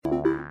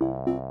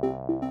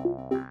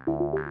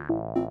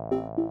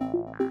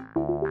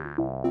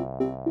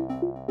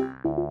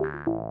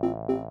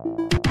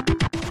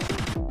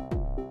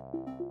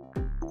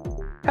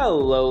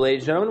Hello,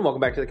 ladies and gentlemen. Welcome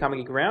back to the Comic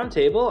Geek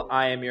Roundtable.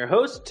 I am your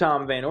host,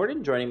 Tom Van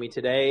Orden. Joining me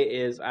today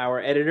is our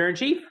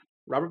editor-in-chief,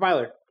 Robert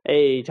Byler.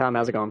 Hey, Tom,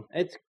 how's it going?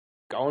 It's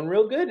going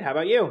real good. How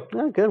about you?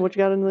 Oh, good. What you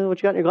got in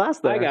your glass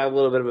there? I got a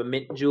little bit of a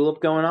mint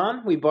julep going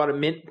on. We bought a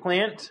mint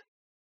plant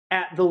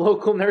at the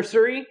local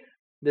nursery.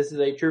 This is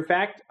a true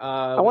fact.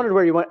 I wondered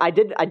where you went. I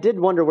did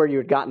wonder where you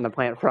had gotten the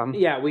plant from.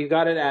 Yeah, we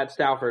got it at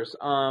Stauffer's.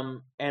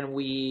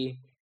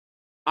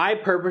 I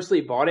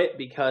purposely bought it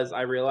because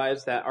I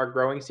realized that our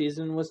growing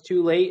season was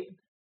too late,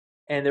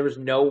 and there was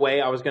no way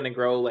I was going to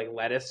grow like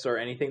lettuce or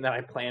anything that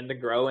I planned to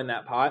grow in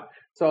that pot.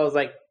 So I was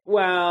like,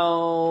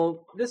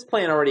 well, this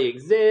plant already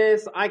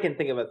exists. I can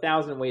think of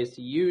 1,000 ways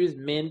to use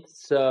mint.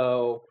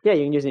 So yeah,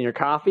 you can use it in your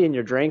coffee and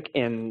your drink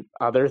and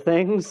other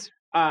things.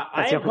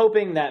 I am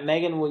hoping that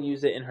Megan will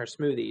use it in her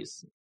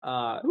smoothies,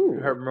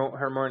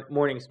 her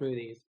morning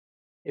smoothies,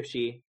 if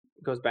she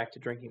goes back to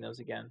drinking those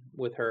again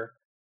with her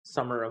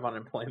summer of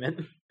unemployment.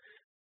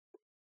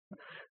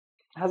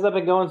 How's that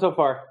been going so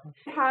far?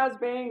 It has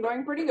been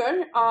going pretty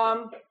good.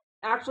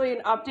 Actually,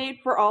 an update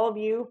for all of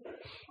you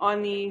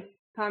on the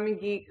Comic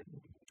Geek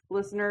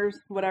listeners,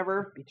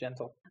 whatever. Be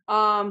gentle.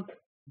 On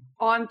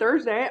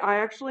Thursday, I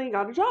actually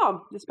got a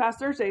job this past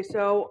Thursday.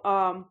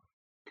 So,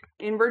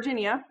 in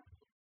Virginia.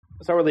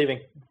 So we're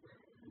leaving.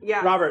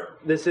 Yeah. Robert,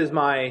 this is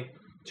my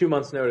 2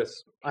 months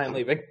notice. I am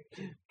leaving.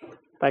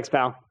 Thanks,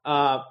 pal.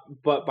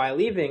 But by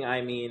leaving,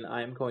 I mean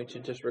I'm going to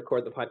just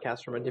record the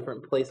podcast from a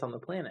different place on the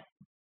planet.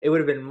 It would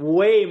have been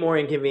way more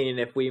inconvenient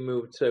if we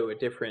moved to a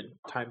different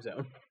time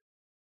zone.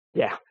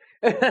 Yeah.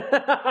 I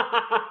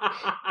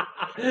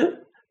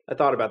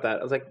thought about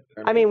that. I was like...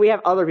 I mean, we have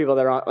other people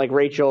that are on, like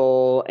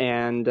Rachel,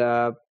 and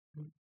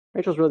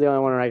Rachel's really the only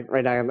one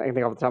right now I can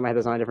think off the top of my head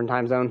that's on a different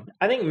time zone.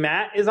 I think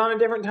Matt is on a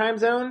different time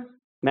zone.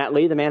 Matt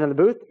Lee, the man in the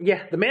booth?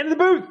 Yeah, the man in the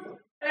booth!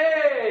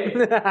 Hey!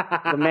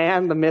 The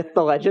man, the myth,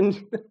 the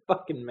legend.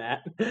 Fucking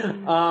Matt.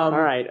 All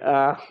right.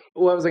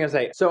 What was I going to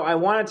say? So I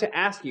wanted to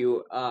ask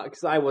you,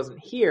 because I wasn't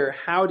here,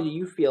 how do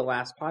you feel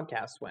last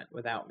podcast went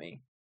without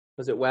me?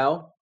 Was it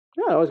well?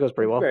 Yeah, it always goes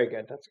pretty well. Very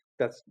good.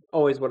 That's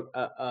always what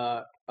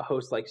a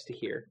host likes to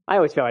hear. I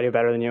always feel I do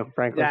better than you,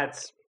 frankly.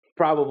 That's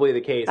probably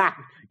the case.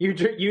 You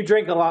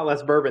drink a lot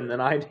less bourbon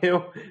than I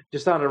do,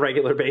 just on a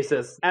regular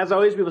basis. As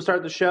always, we will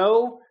start the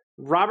show.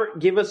 Robert,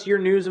 give us your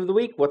news of the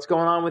week. What's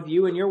going on with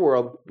you and your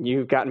world?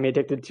 You've gotten me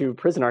addicted to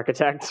Prison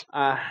Architect.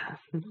 I've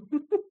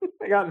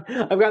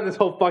gotten this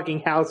whole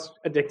fucking house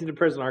addicted to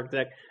Prison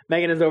Architect.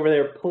 Megan is over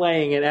there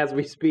playing it as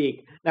we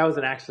speak. That was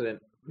an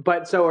accident.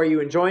 But so are you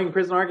enjoying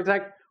Prison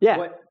Architect?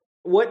 Yeah.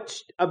 What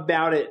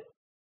about it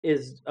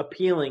is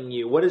appealing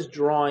you? What is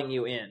drawing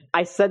you in?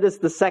 I said this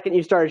the second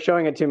you started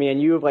showing it to me, and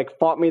you have like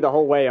fought me the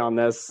whole way on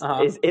this.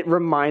 Is it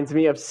reminds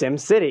me of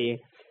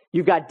SimCity.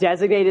 You've got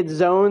designated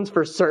zones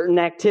for certain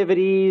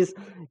activities.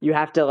 You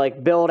have to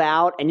like build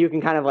out, and you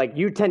can kind of like,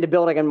 you tend to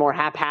build like a more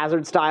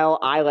haphazard style.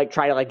 I like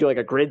try to like do like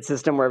a grid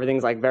system where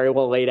everything's like very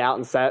well laid out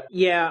and set.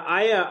 Yeah,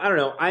 I don't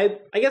know. I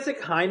guess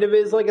it kind of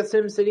is like a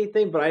SimCity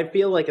thing, but I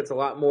feel like it's a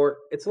lot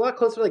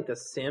closer to like The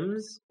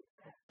Sims.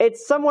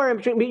 It's somewhere in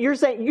between. But you're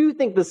saying you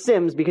think The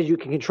Sims because you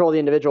can control the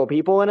individual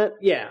people in it?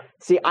 Yeah.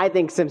 See, I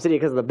think SimCity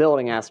because of the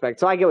building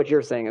aspect. So I get what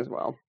you're saying as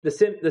well. The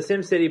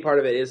SimCity part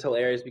of it is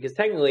hilarious because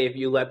technically if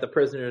you let the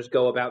prisoners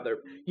go about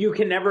you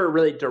can never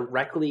really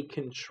directly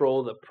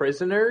control the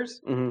prisoners.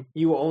 Mm-hmm.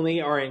 You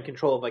only are in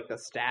control of like the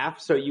staff.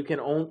 So you can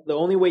the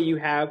only way you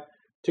have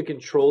to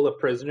control the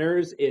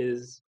prisoners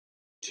is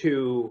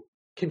to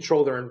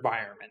control their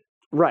environment.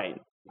 Right.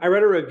 I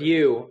read a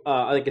review,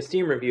 like a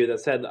Steam review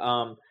that said,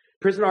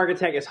 Prison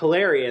Architect is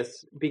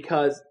hilarious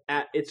because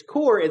at its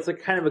core, it's a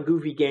kind of a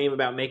goofy game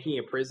about making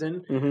a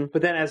prison. Mm-hmm.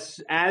 But then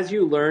as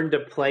you learn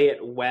to play it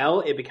well,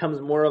 it becomes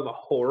more of a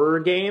horror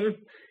game.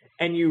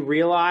 And you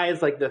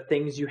realize like the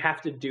things you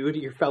have to do to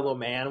your fellow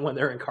man when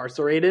they're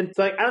incarcerated.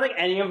 So like, I don't think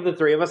any of the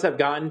three of us have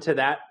gotten to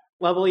that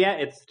level yet.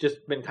 It's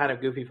just been kind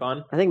of goofy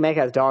fun. I think Meg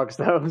has dogs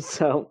though,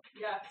 so.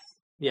 Yes.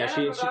 Yeah, and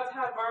she I'm about to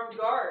have armed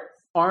guards.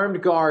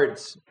 Armed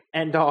guards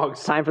and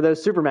dogs. Time for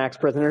those Supermax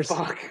prisoners.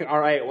 Fuck. All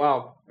right.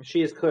 Well,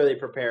 she is clearly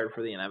prepared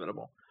for the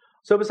inevitable.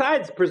 So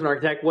besides Prison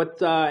Architect,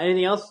 what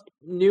anything else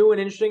new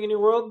and interesting in your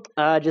world?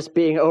 Just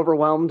being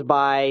overwhelmed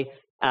by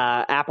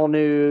Apple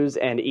News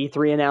and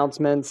E3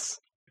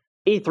 announcements.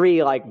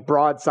 E3 like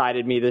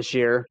broadsided me this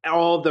year.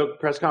 All the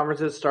press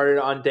conferences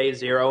started on day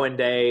 0 and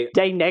day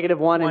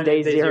 -1 and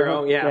day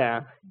zero.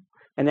 Yeah.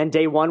 And then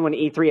day 1 when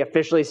E3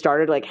 officially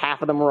started, like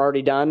half of them were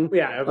already done.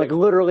 Yeah. Like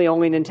literally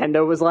only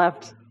Nintendo was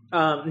left.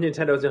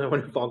 Nintendo's the only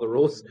one who followed the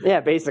rules.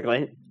 Yeah,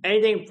 basically.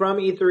 Anything from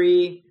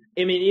E3,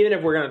 I mean, even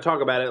if we're going to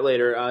talk about it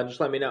later, just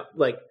let me know.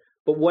 Like,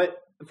 but what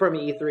from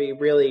E3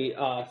 really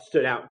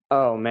stood out?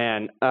 Oh,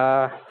 man.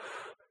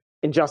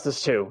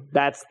 Injustice 2.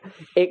 That's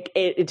it.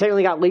 It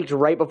technically got leaked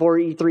right before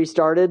E3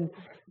 started,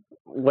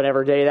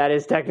 whatever day that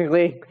is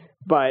technically.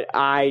 But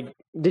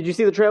did you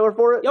see the trailer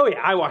for it? Oh yeah,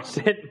 I watched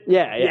it.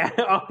 Yeah.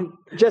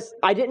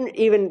 I didn't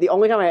even. The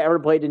only time I ever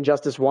played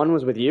Injustice 1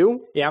 was with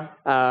you. Yeah.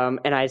 So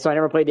I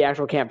never played the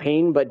actual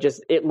campaign, but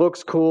just it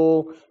looks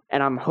cool,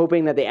 and I'm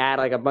hoping that they add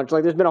like a bunch.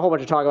 Like, there's been a whole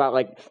bunch of talk about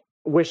like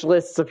wish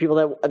lists of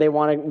people that they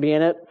want to be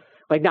in it.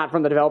 Like, not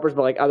from the developers,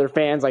 but like other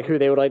fans, like who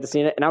they would like to see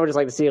in it. And I would just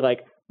like to see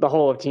like the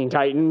whole of Teen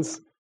Titans.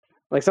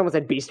 Like, someone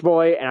said Beast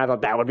Boy, and I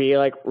thought that would be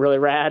like really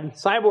rad.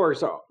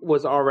 Cyborg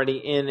was already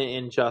in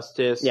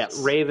Injustice.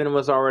 Yes. Raven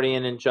was already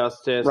in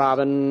Injustice.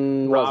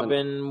 Robin was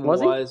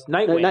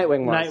Nightwing.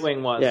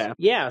 Nightwing was.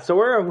 Yeah. So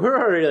we're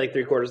already like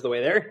 3/4 of the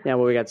way there. Yeah.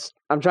 Well, we got.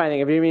 I'm trying to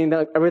think. If you mean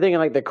are we thinking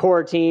like the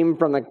core team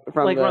from the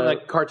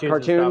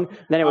cartoon,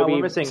 then it would be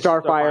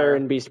Starfire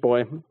and Beast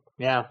Boy.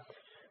 Yeah.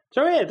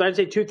 So yeah, I'd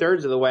say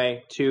 2/3 of the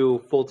way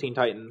to full Teen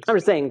Titans. I'm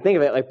just saying, think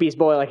of it like Beast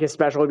Boy, like his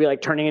special would be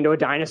like turning into a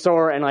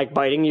dinosaur and like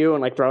biting you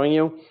and like throwing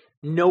you.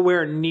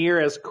 Nowhere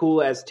near as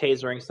cool as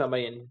tasering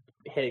somebody and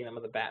hitting them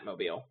with a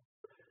Batmobile,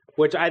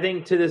 which I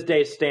think to this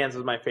day stands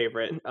as my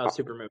favorite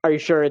super movie. Are you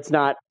sure it's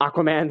not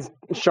Aquaman's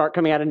shark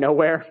coming out of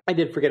nowhere? I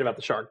did forget about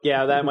the shark.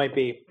 Yeah, that might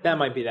be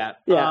that.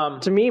 Yeah.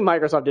 To me,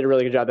 Microsoft did a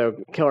really good job though.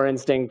 Killer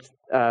Instinct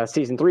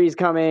Season 3 is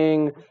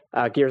coming.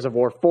 Gears of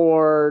War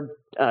 4.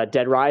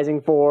 Dead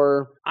Rising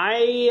 4.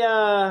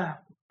 I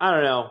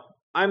don't know.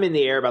 I'm in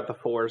the air about the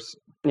 4s.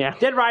 Yeah.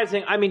 Dead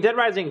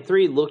Rising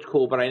 3 looked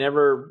cool, but I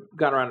never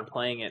got around to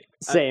playing it.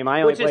 Same.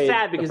 Which is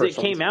sad because it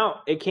came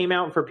out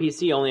for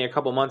PC only a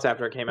couple months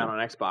after it came out on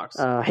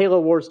Xbox. Halo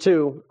Wars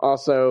 2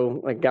 also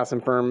like got some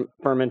firm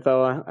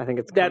info. I think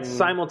that's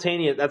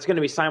simultaneous. That's going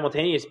to be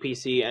simultaneous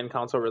PC and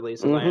console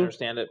release, as I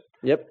understand it.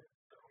 Yep.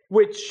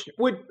 Which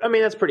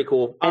that's pretty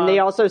cool. And they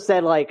also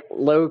said, like,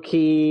 low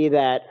key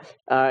that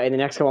in the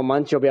next couple of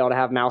months you'll be able to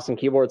have mouse and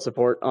keyboard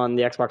support on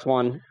the Xbox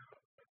One.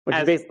 Which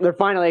is they're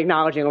finally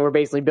acknowledging that we're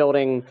basically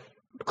building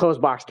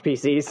closed boxed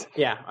PCs.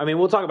 Yeah,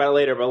 we'll talk about it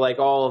later, but like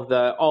all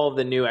of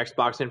the new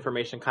Xbox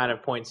information kind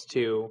of points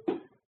to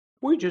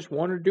we just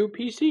want to do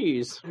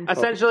PCs.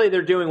 Essentially,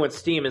 they're doing what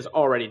Steam is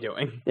already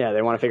doing. Yeah,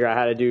 they want to figure out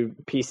how to do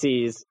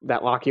PCs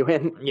that lock you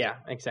in. Yeah,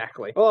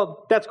 exactly.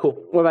 Well, that's cool.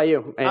 What about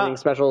you? Anything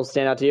special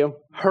stand out to you?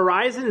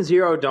 Horizon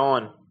Zero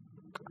Dawn.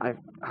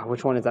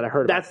 Which one is that? I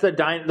heard that's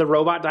the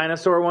robot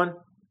dinosaur one.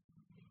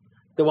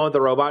 The one with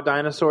the robot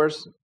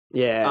dinosaurs.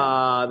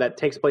 Yeah. That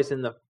takes place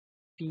in the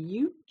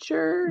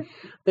future.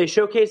 They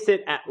showcased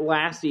it at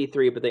last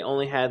E3, but they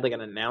only had like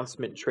an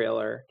announcement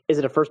trailer. Is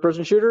it a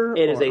first-person shooter?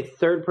 It is a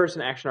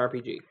third-person action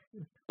RPG.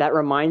 That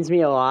reminds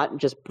me a lot,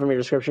 just from your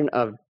description,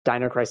 of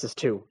Dino Crisis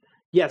 2.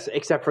 Yes,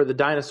 except for the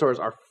dinosaurs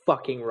are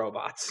fucking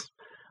robots.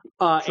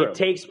 It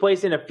takes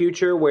place in a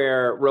future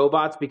where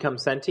robots become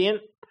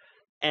sentient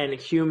and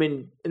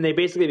they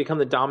basically become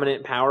the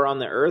dominant power on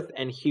the Earth,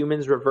 and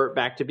humans revert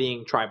back to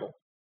being tribal.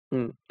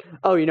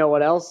 Oh, you know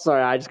what else?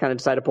 Sorry, I just kind of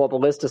decided to pull up a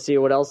list to see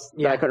what else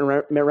that I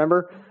couldn't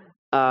remember.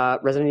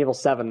 Resident Evil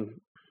 7.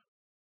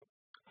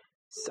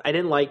 I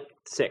didn't like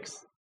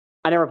 6.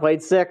 I never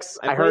played 6.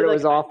 I heard it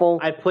was awful.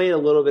 I played a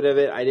little bit of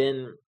it. I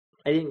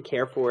didn't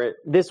care for it.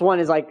 This one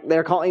is like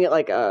they're calling it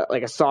like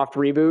a soft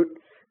reboot.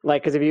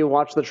 Like, because if you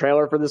watch the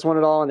trailer for this one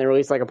at all, and they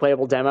release like a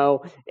playable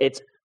demo, it's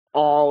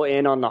all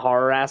in on the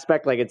horror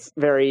aspect. Like, it's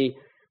very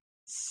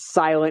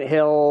Silent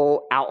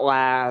Hill,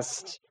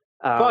 Outlast.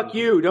 Fuck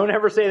you! Don't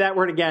ever say that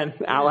word again.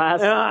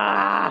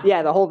 Outlast.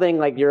 Yeah, the whole thing.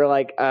 Like, you're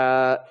like,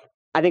 I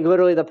think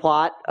literally the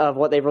plot of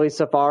what they've released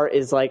so far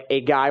is like a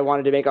guy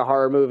wanted to make a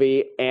horror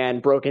movie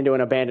and broke into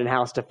an abandoned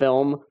house to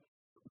film,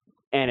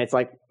 and it's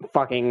like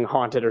fucking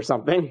haunted or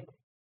something.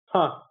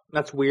 Huh?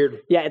 That's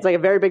weird. Yeah, it's like a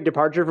very big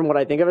departure from what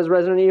I think of as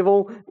Resident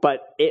Evil, but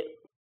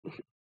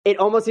it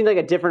almost seems like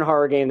a different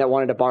horror game that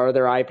wanted to borrow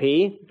their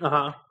IP.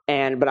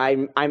 But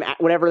I'm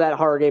whatever that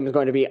horror game is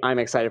going to be, I'm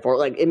excited for.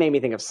 Like, it made me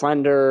think of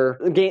Slender.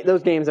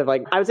 Those games have I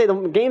would say the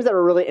games that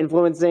are really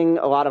influencing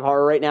a lot of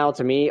horror right now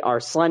to me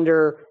are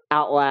Slender,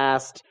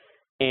 Outlast,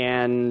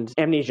 and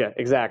Amnesia.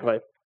 Exactly.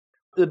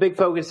 The big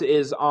focus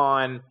is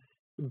on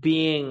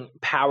being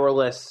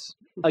powerless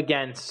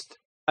against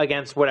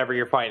whatever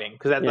you're fighting,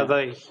 because that's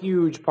a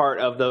huge part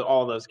of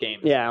all those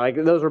games. Yeah, like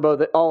those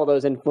were all of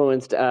those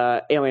influenced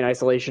Alien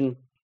Isolation.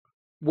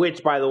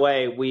 Which, by the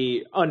way,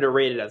 we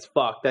underrated as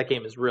fuck. That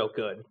game is real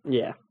good.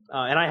 Yeah.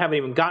 And I haven't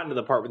even gotten to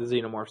the part with the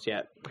xenomorphs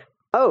yet.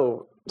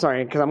 Oh,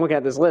 sorry, because I'm looking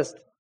at this list.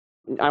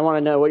 I want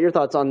to know what your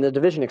thoughts on the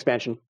Division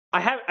expansion.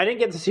 I didn't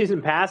get the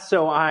season pass,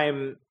 so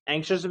I'm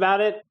anxious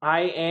about it.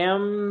 I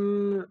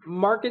am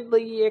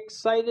markedly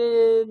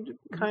excited,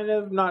 kind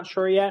of, not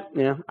sure yet.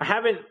 Yeah. I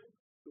haven't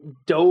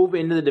dove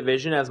into the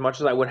Division as much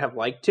as I would have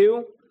liked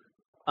to.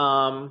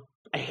 I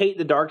hate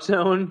the Dark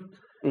Zone.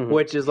 Mm-hmm.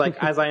 Which is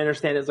like, as I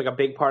understand, it's like a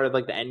big part of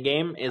like the end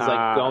game is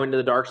like going to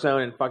the Dark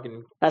Zone and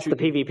fucking. That's the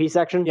PvP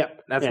section.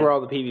 Yep, that's where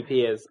all the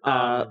PvP is.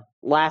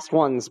 Last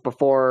ones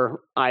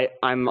before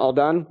I'm all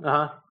done.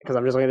 Because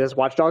I'm just looking at this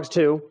Watch Dogs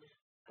 2.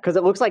 Because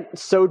it looks like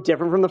so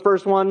different from the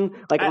first one,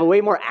 like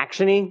way more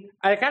actiony.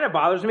 It kind of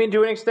bothers me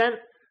to an extent.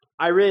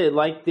 I really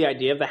like the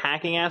idea of the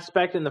hacking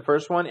aspect in the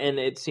first one, and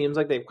it seems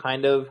like they've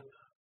kind of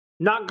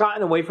not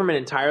gotten away from it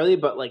entirely,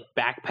 but like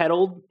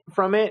backpedaled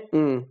from it.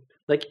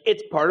 Like,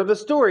 it's part of the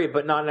story,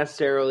 but not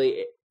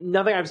necessarily.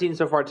 Nothing I've seen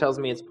so far tells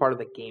me it's part of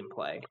the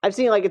gameplay. I've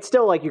seen, like, it's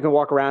still, like, you can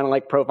walk around and,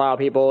 like, profile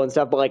people and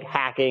stuff, but, like,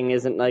 hacking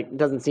isn't, like,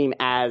 doesn't seem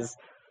as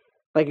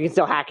Like, you can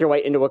still hack your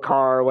way into a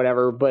car or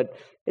whatever, but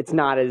it's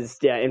not as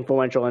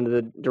influential into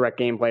the direct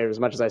gameplay as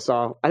much as I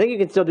saw. I think you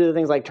can still do the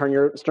things like turn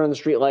the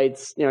street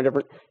lights,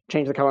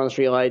 change the color on the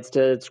street lights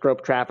to screw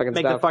up traffic and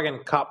Make stuff. Make the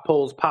fucking cop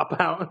poles pop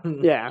out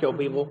and kill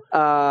people.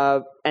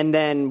 And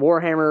then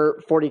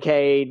Warhammer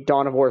 40K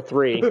Dawn of War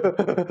 3.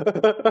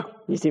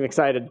 You seem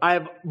excited.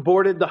 I've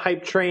boarded the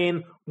hype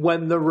train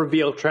when the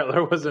reveal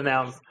trailer was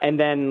announced. And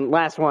then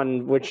last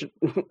one, which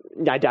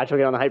I doubt you'll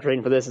get on the hype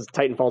train for this, is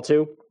Titanfall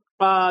 2.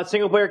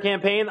 Single player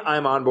campaign,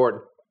 I'm on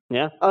board.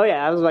 Yeah. Oh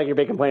yeah, that was like your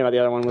big complaint about the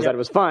other one was that it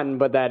was fun,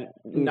 but that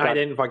I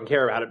didn't fucking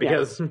care about it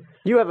because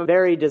you have a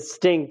very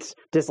distinct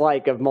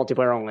dislike of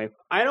multiplayer only.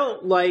 I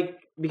don't like,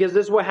 because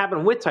this is what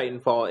happened with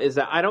Titanfall, is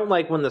that I don't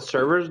like when the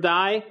servers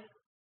die.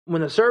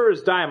 When the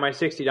servers die, my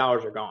 $60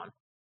 are gone.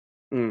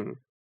 Mm.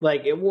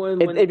 Like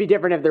it'd be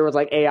different if there was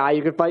like AI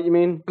you could fight. You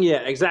mean?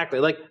 Yeah, exactly.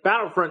 Like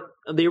Battlefront,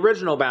 the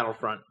original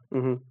Battlefront,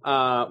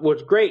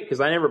 was great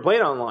because I never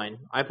played online.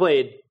 I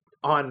played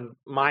on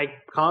my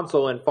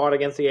console and fought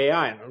against the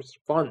AI, and it was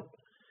fun.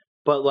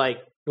 But like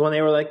when they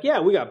were like,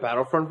 "Yeah, we got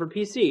Battlefront for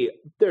PC,"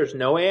 there's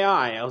no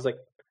AI. I was like,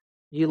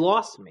 "You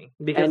lost me,"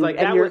 because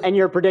and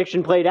your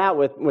prediction played out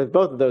with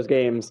both of those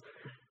games,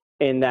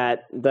 in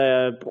that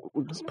the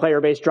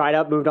player base dried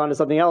up, moved on to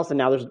something else, and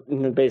now there's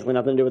basically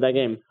nothing to do with that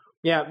game.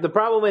 Yeah, the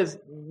problem is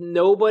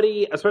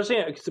nobody,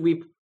 especially because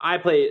I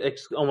play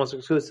almost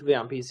exclusively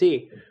on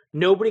PC.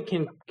 Nobody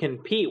can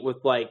compete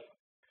with like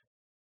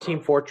Team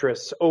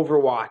Fortress,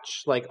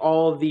 Overwatch, like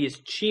all of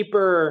these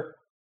cheaper.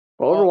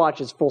 Well,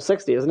 Overwatch is full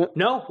 60, isn't it?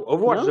 No,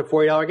 Overwatch is a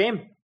 $40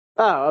 game.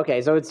 Oh,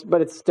 okay. So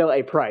it's still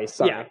a price.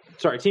 Sorry. Yeah,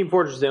 sorry. Team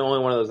Fortress is the only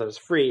one of those that is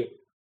free,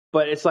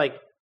 but it's like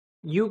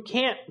you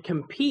can't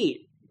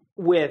compete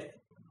with.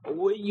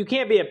 You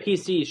can't be a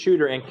PC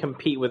shooter and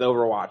compete with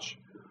Overwatch,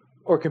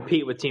 or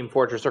compete with Team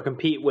Fortress, or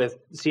compete with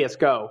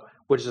CS:GO,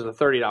 which is a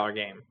 $30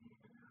 game.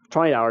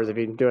 $20 if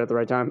you do it at the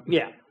right time.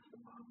 Yeah,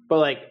 but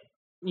like.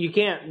 You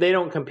can't. They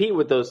don't compete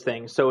with those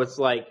things, so it's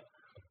like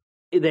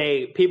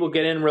people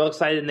get in real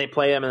excited and they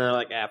play them, and they're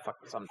like, fuck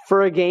this.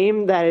 For a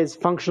game that is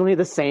functionally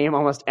the same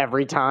almost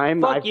every time,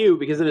 fuck you,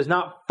 because it is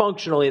not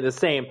functionally the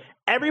same.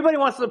 Everybody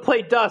wants to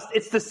play Dust.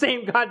 It's the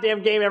same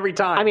goddamn game every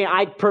time. I mean,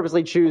 I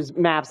purposely choose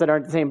maps that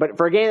aren't the same, but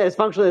for a game that is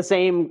functionally the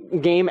same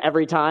game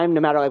every time,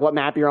 no matter like what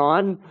map you're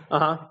on,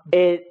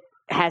 it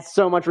has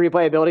so much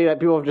replayability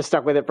that people have just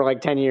stuck with it for like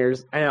 10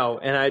 years. I know,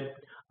 and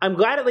I'm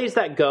glad at least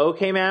that Go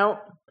came out,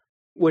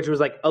 which was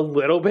like a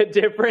little bit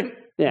different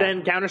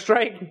than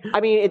Counter-Strike. I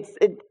mean,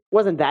 it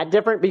wasn't that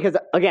different because,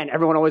 again,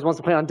 everyone always wants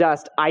to play on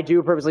Dust. I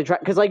do purposely try,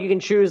 because like you can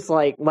choose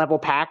like level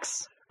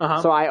packs.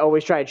 So I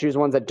always try to choose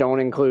ones that don't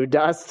include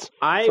Dust, so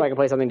I can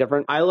play something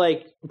different. I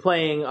like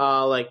playing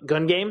like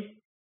Gun Game.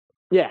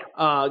 Yeah.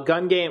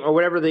 Gun Game, or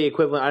whatever the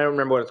equivalent, I don't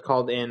remember what it's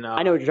called in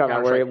I know what you're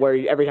talking about,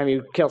 where every time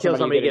you kill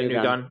somebody you get a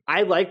new gun.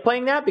 I like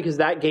playing that because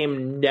that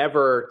game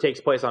never takes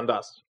place on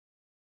Dust.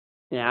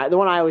 Yeah, the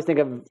one I always think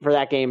of for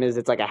that game is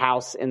it's like a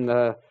house in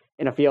a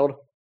field.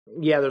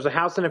 Yeah, there's a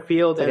house in a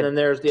field, and then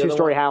there's the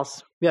two-story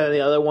house. Yeah,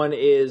 the other one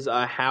is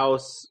a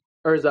house,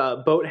 or is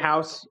a boat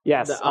house.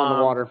 Yes, on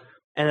the water.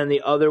 And then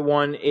the other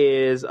one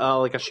is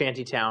like a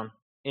shanty town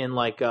in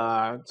like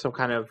some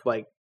kind of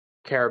like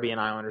Caribbean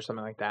island or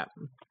something like that.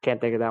 Can't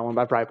think of that one,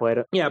 but I probably played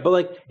it. Yeah, but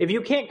like if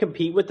you can't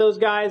compete with those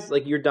guys,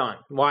 like you're done.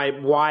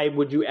 Why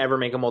would you ever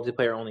make a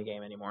multiplayer only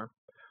game anymore?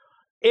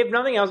 If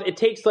nothing else, it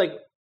takes like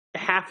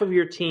half of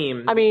your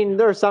team. I mean,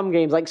 there are some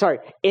games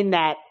in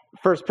that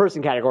first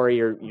person category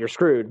you're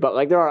screwed, but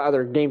like there are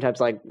other game types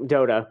like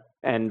Dota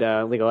and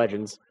League of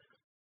Legends.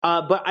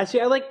 But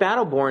I like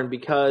Battleborn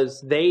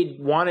because they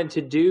wanted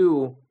to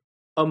do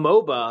a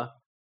MOBA,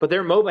 but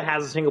their MOBA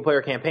has a single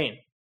player campaign.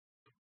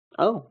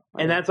 Oh,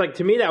 and that's like,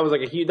 to me, that was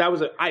like a huge.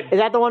 Is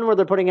that the one where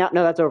they're putting out?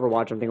 No, that's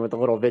Overwatch. I'm thinking with the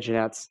little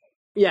vignettes.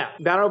 Yeah,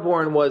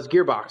 Battleborn was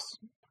Gearbox.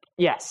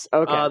 Yes.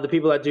 Okay. The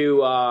people that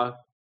do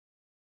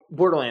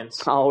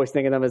Borderlands. I always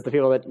think of them as the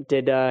people that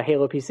did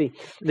Halo PC.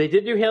 They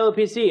did do Halo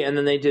PC, and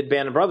then they did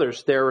Band of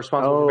Brothers. They're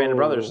responsible for Band of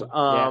Brothers.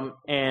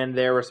 And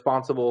they're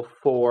responsible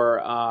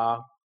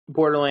for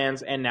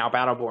Borderlands and now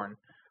Battleborn.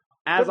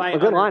 A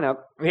good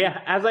lineup. Yeah,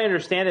 as I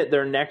understand it,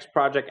 their next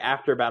project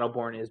after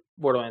Battleborn is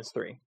Borderlands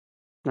 3.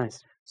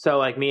 Nice. So,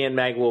 like, me and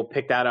Meg will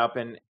pick that up,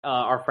 and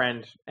our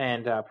friend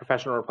and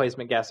professional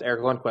replacement guest,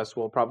 Eric Lundquist,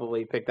 will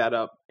probably pick that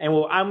up. And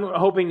I'm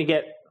hoping to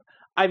get...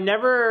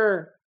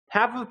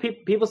 Half of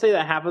people say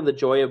that half of the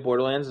joy of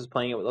Borderlands is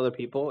playing it with other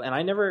people, and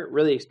I never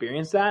really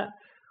experienced that.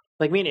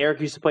 Like, me and Eric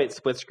used to play it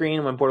split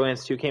screen when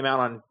Borderlands 2 came out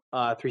on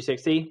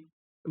 360,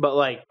 but,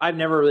 like, I've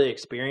never really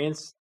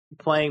experienced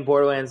playing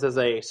Borderlands as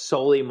a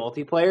solely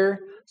multiplayer,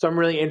 so I'm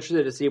really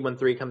interested to see when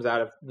 3 comes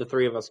out, if the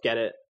three of us get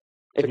it,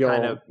 to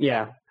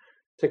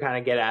kind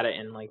of get at it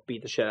and, like,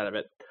 beat the shit out of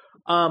it.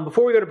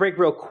 Before we go to break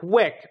real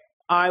quick,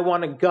 I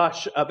want to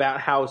gush about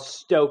how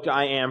stoked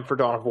I am for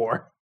Dawn of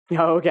War.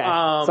 Oh, okay.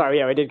 Sorry,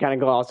 yeah, we did kind of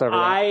gloss over that.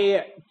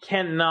 I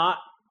cannot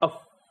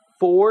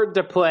afford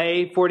to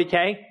play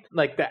 40K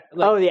like that.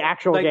 Like, the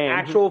actual game.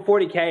 Actual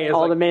 40K is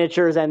all the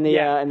miniatures and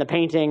the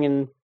painting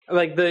and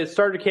like the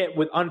starter kit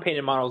with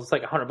unpainted models. It's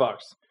like $100.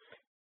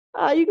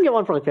 You can get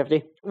one for like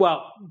 $50.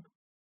 Well,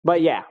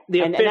 but yeah,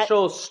 the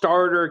official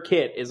starter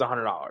kit is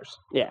 $100.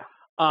 Yeah.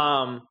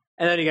 And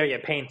then you gotta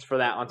get paints for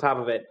that on top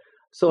of it.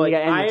 So like,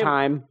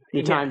 time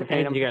to paint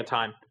them. You got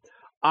time.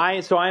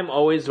 I'm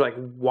always like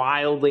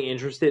wildly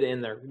interested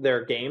in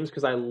their games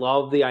because I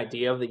love the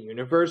idea of the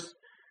universe.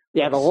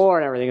 Yeah, the lore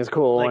and everything is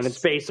cool. Like and it's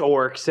space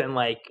orcs and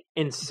like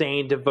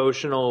insane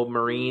devotional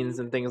marines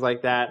and things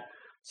like that.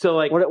 So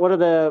like, what are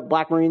the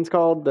Black Marines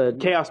called? The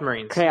Chaos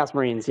Marines. Chaos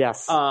Marines,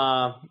 yes.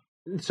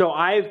 So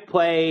I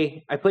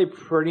play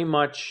pretty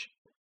much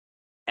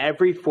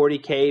every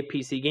 40K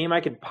PC game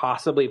I could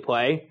possibly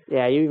play.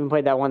 Yeah, you even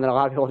played that one that a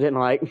lot of people didn't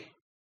like.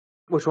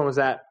 Which one was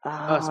that?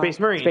 Space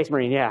Marine. Space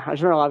Marine, yeah. I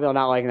just remember a lot of people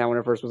not liking that when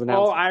it first was announced.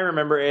 All I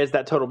remember is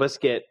that Total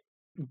Biscuit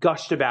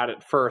gushed about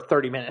it for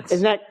 30 minutes.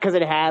 Isn't that because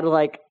it had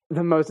like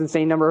the most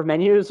insane number of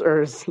menus?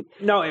 Or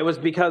No, it was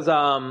because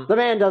the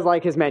man does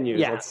like his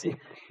menus. Yeah,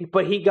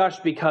 but he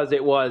gushed because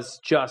it was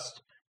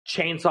just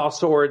chainsaw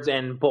swords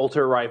and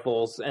bolter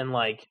rifles, and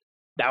like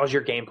that was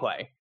your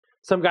gameplay.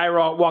 Some guy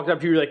walked up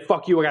to you like,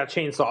 "Fuck you, I got a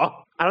chainsaw."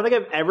 I don't think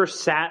I've ever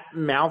sat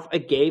mouth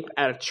agape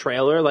at a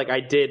trailer like I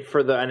did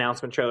for the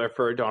announcement trailer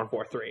for Dawn of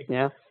War 3.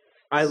 Yeah.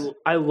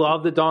 I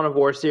love the Dawn of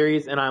War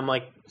series, and I'm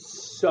like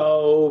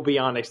so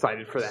beyond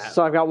excited for that.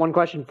 So I've got one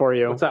question for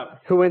you. What's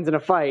up? Who wins in a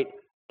fight,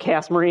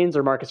 Chaos Marines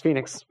or Marcus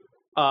Phoenix?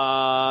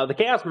 The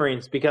Chaos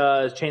Marines,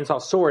 because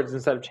chainsaw swords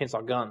instead of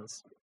chainsaw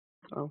guns.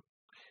 Oh.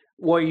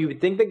 Well, you would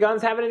think the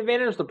guns have an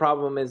advantage. The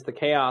problem is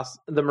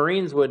the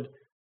Marines would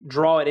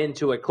draw it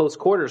into a close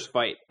quarters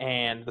fight,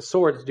 and the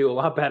swords do a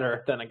lot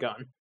better than a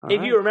gun.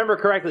 If you remember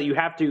correctly, you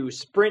have to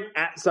sprint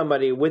at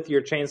somebody with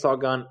your chainsaw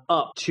gun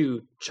up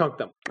to chunk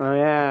them. Oh,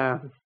 yeah.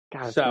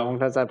 God, it's been a long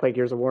time since I played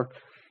Gears of War.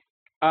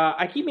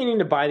 I keep meaning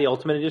to buy the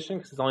Ultimate Edition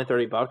because it's only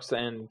 $30,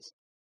 and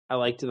I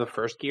liked the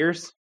first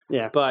Gears.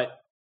 Yeah.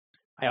 But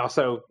I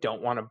also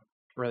don't want to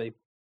really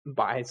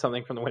buy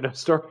something from the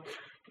Windows Store.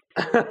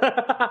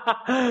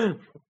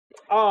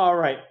 All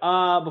right.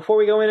 Before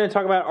we go in and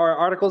talk about our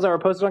articles that were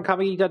posted on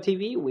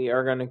ComicGeek.tv, we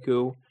are going to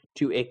go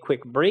to a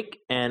quick break,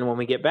 and when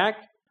we get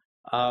back,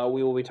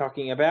 we will be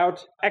talking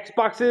about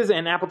Xboxes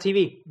and Apple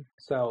TV.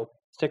 So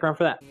stick around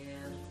for that.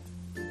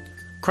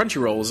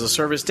 Crunchyroll is a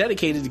service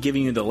dedicated to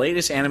giving you the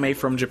latest anime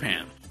from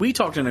Japan. We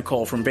talked to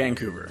Nicole from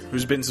Vancouver,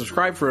 who's been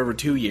subscribed for over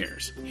 2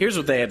 years. Here's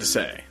what they had to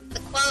say. The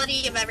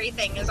quality of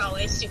everything is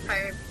always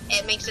superb.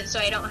 It makes it so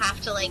I don't have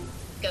to,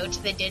 go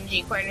to the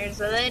dingy corners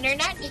of the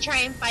internet to try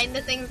and find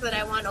the things that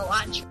I want to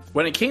watch.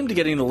 When it came to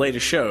getting the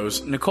latest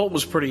shows, Nicole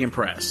was pretty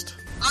impressed.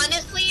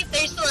 Honestly,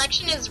 their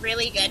selection is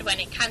really good when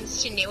it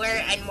comes to newer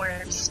and more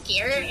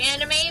obscure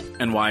anime.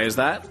 And why is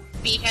that?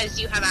 Because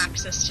you have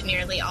access to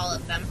nearly all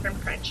of them from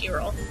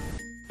Crunchyroll.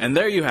 And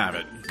there you have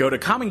it. Go to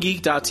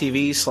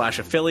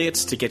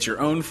commongeek.tv/affiliates to get your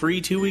own free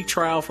 2-week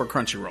trial for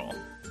Crunchyroll.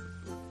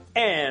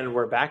 And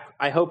we're back.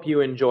 I hope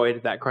you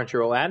enjoyed that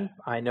Crunchyroll ad.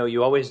 I know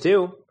you always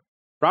do.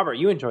 Robert,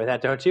 you enjoy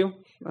that, don't you?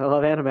 I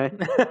love anime.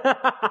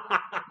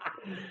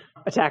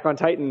 Attack on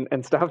Titan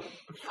and stuff.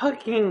 I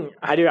do.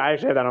 I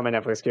actually have that on my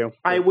Netflix queue.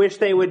 I wish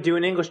they would do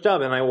an English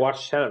dub, and I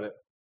watched shit of it.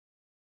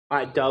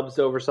 I dubs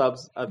over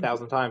subs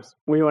 1,000 times.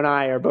 You and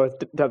I are both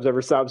dubs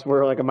over subs.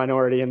 We're like a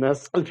minority in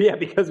this. Yeah,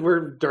 because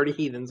we're dirty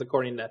heathens,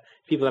 according to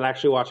people that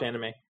actually watch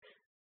anime.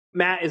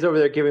 Matt is over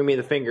there giving me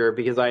the finger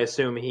because I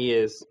assume he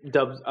is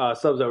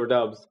subs over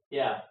dubs.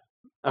 Yeah.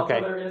 Okay.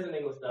 Also, there is an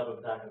English dub of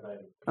Attack on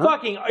Titan. Huh?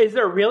 Is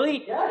there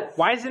really? Yes.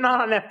 Why is it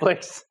not on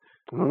Netflix?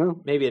 I don't know.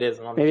 Maybe it is.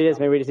 Maybe it is.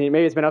 Maybe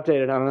it's been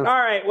updated. I don't know. All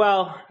right.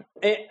 Well,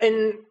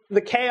 in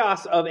the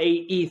chaos of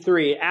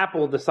E3,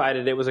 Apple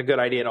decided it was a good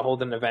idea to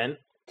hold an event.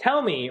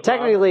 Tell me.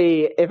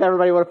 Technically, if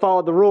everybody would have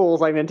followed the rules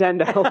like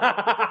Nintendo,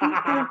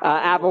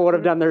 Apple would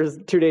have done theirs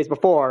 2 days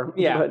before.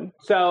 Yeah. But,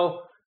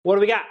 so what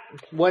do we got?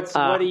 What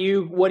are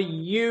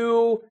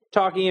you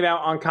talking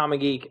about on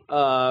Comic Geek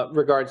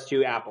regards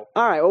to Apple?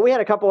 All right. Well, we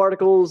had a couple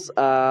articles.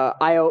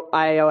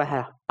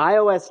 iOS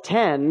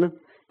 10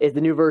 is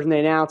the new version they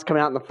announced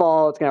coming out in the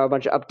fall. It's gonna have a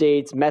bunch of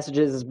updates.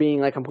 Messages is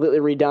being completely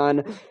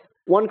redone.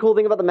 One cool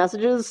thing about the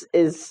messages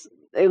is,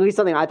 at least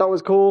something I thought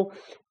was cool,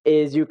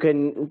 is you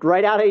can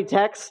write out a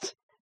text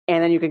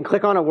and then you can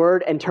click on a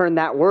word and turn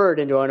that word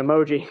into an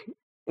emoji.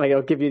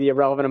 It'll give you the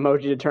irrelevant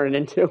emoji to turn it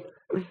into.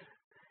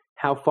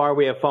 How far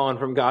we have fallen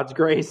from God's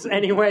grace.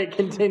 Anyway,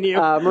 continue.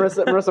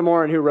 Marissa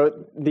Morin, who wrote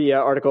the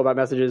article about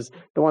messages,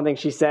 the one thing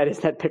she said is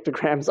that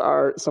pictograms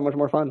are so much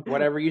more fun.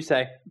 Whatever you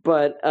say.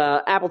 But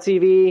Apple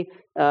TV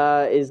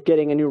is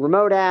getting a new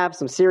remote app,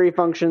 some Siri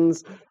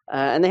functions,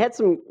 and they had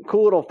some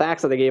cool little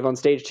facts that they gave on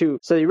stage too.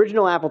 So the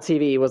original Apple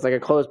TV was a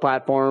closed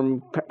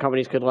platform.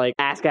 Companies could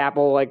ask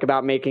Apple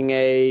about making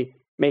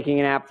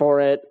an app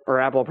for it, or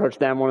Apple approached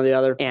them, one or the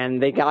other,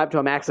 and they got up to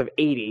a max of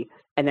 80.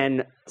 And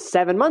then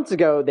 7 months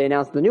ago, they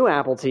announced the new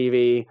Apple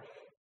TV,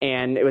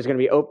 and it was going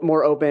to be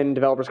more open.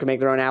 Developers can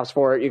make their own apps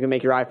for it. You can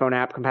make your iPhone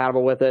app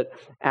compatible with it.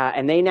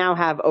 And they now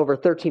have over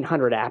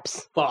 1,300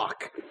 apps.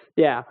 Fuck.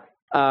 Yeah.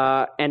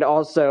 And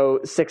also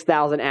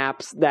 6,000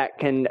 apps that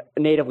can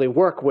natively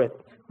work with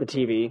the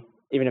TV,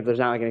 even if there's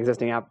not an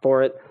existing app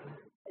for it.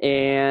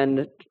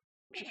 And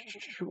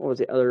what was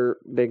the other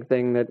big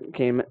thing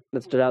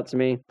that stood out to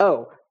me?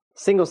 Oh,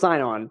 single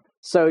sign-on.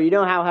 So you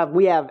know how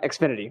we have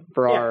Xfinity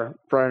for our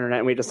internet,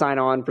 and we have to sign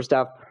on for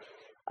stuff.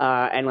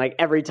 And like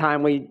every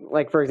time we,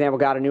 like for example,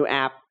 got a new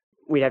app,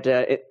 we'd have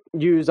to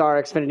use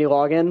our Xfinity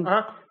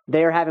login.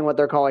 They're having what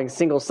they're calling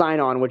single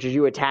sign-on, which is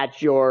you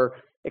attach your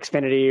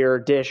Xfinity or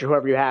Dish or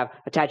whoever you have,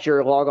 attach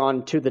your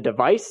logon to the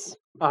device,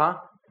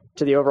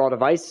 to the overall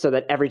device, so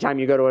that every time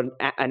you go to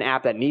an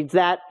app that needs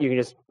that, you can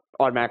just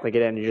automatically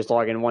get in. You just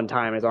log in one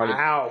time. It's already.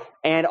 Wow.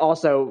 And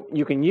also,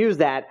 you can use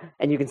that,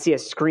 and you can see a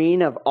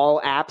screen of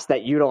all apps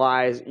that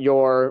utilize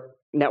your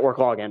network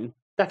login.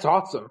 That's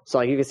awesome. So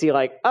like you can see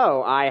like,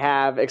 oh, I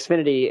have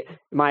Xfinity.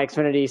 My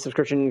Xfinity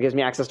subscription gives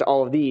me access to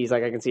all of these.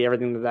 Like I can see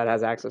everything that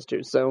has access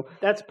to. So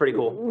that's pretty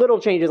cool. Little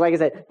changes, like I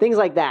said, things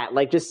like that,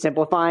 like just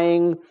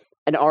simplifying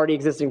an already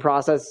existing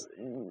process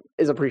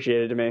is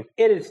appreciated to me.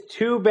 It is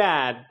too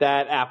bad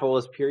that Apple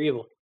is pure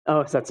evil.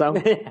 Oh, is that so?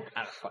 I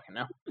don't fucking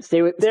know.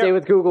 Stay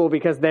with Google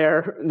because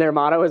their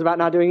motto is about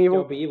not doing evil.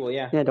 Don't be evil,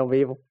 yeah. Yeah, don't be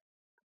evil.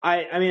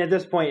 I mean, at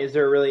this point, is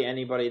there really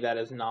anybody that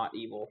is not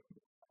evil?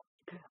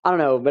 I don't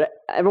know, but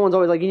everyone's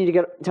always like,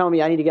 telling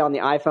me I need to get on the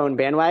iPhone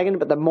bandwagon,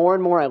 but the more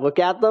and more I look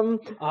at them,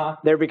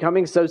 they're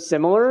becoming so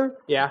similar.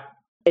 Yeah.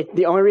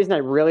 The only reason I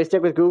really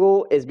stick with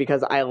Google is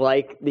because I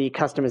like the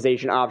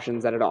customization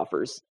options that it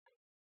offers.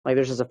 Like,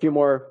 there's just a few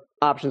more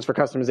options for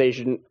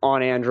customization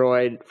on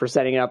Android for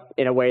setting up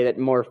in a way that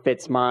more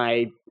fits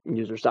my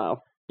user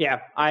style. Yeah,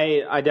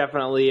 I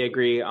definitely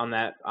agree on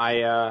that.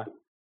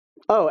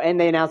 Oh, and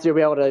they announced you'll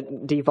be able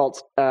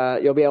to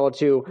you'll be able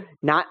to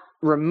not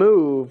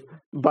remove,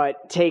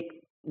 but take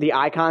the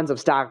icons of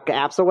stock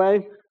apps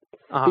away.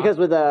 Because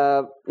with one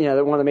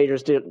of the major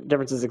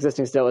differences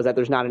existing still is that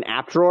there's not an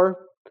app drawer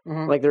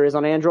like there is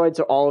on Android.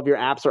 So all of your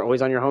apps are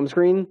always on your home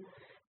screen,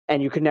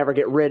 and you could never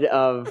get rid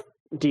of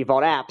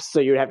default apps. So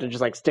you would have to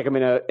just like stick them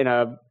in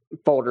a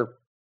folder.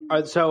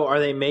 So are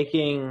they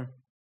making?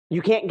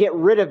 You can't get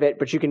rid of it,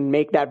 but you can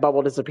make that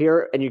bubble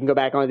disappear, and you can go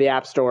back onto the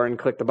App Store and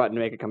click the button to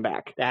make it come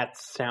back. That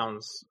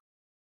sounds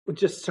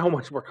just so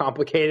much more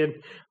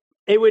complicated.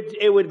 It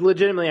would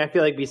legitimately, I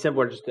feel like, be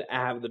simpler just to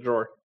have the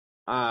drawer.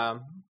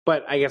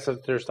 But I guess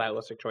that's their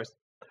stylistic choice.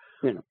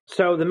 Yeah.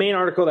 So the main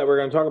article that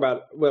we're talking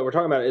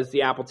about is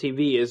the Apple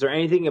TV. Is there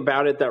anything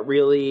about it that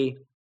really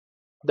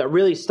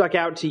stuck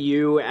out to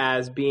you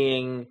as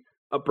being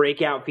a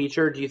breakout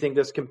feature? Do you think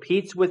this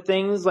competes with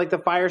things like the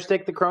Fire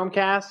Stick, the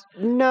Chromecast?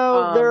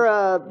 No,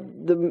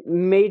 the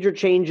major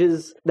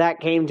changes that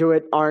came to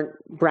it aren't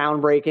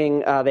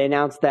groundbreaking. They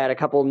announced that a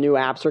couple new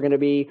apps are going to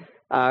be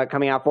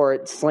coming out for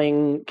it.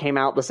 Sling came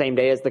out the same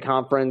day as the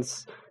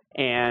conference,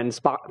 and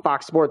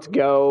Fox Sports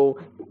Go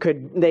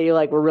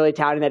were really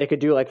touting that it could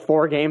do like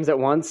 4 games at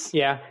once.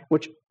 Yeah.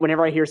 Which,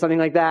 whenever I hear something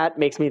like that,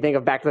 makes me think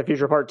of Back to the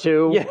Future Part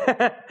 2.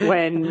 Yeah.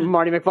 When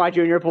Marty McFly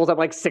Jr. pulls up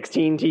like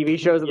 16 TV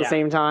shows at the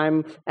same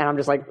time, and I'm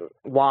just like,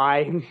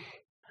 why?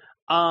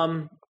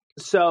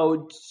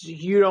 So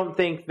you don't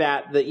think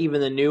that even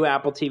the new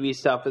Apple TV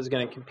stuff is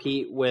going to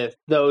compete with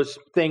those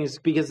things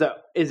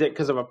is it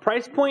because of a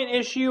price point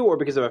issue or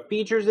because of a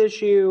features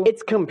issue?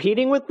 It's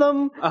competing with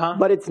them,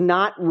 but it's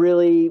not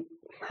really,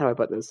 how do I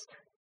put this?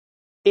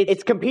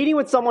 It's competing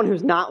with someone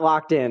who's not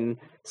locked in.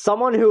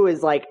 Someone who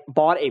is like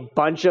bought a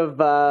bunch of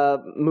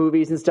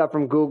movies and stuff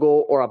from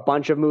Google or a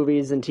bunch of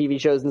movies and TV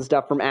shows and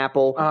stuff from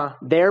Apple.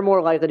 They're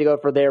more likely to go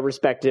for their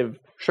respective,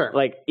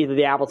 like either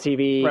the Apple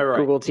TV,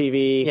 Google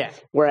TV. Yeah.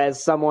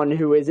 Whereas someone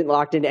who isn't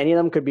locked into any of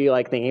them could be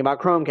like thinking about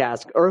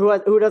Chromecast, or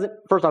who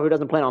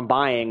doesn't plan on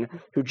buying,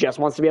 who just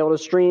wants to be able to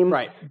stream.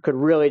 Right. Could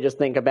really just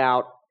think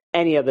about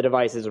any of the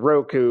devices: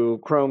 Roku,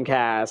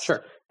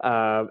 Chromecast.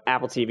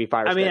 Apple TV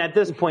Fire Stick. I mean, at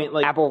this point,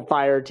 like Apple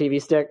Fire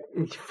TV Stick,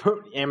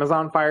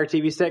 Amazon Fire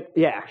TV Stick.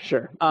 Yeah,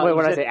 sure. Wait,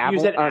 what did I say? Apple. You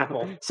said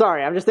Apple.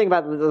 Sorry, I'm just thinking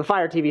about the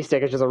Fire TV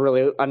Stick. Is just a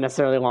really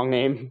unnecessarily long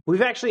name.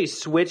 We've actually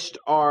switched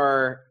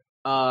our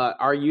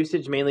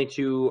usage mainly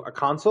to a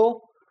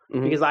console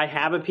because I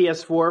have a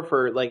PS4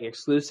 for like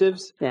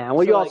exclusives. Yeah,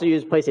 well, you also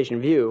use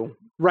PlayStation View,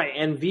 right?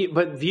 And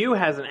but View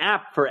has an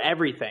app for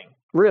everything.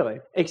 Really,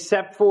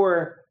 except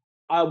for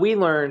we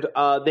learned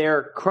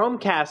their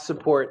Chromecast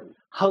support.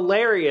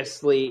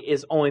 Hilariously,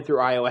 is only through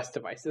iOS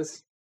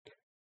devices.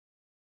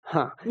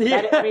 Huh.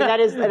 Yeah.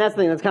 That's the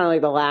thing. That's kind of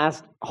like the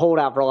last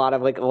holdout for a lot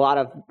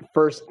of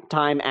first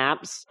time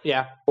apps.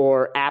 Yeah.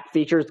 Or app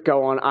features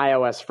go on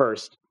iOS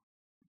first.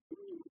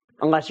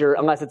 Unless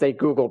it's a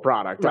Google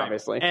product,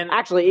 obviously. And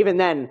actually, even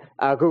then,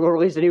 Google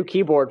released a new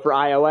keyboard for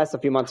iOS a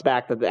few months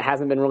back that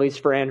hasn't been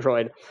released for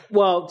Android.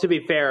 Well, to be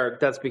fair,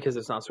 that's because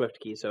it's not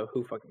SwiftKey, so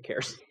who fucking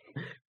cares?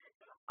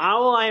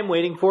 All I am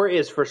waiting for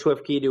is for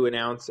SwiftKey to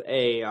announce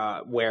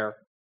a Wear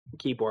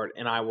keyboard,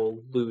 and I will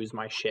lose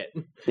my shit.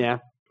 Yeah.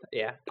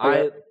 Yeah.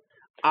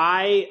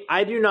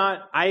 I do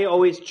not. I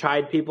always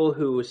chide people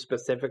who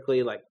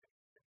specifically like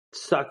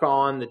suck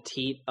on the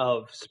teat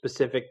of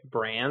specific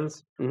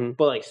brands,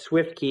 but like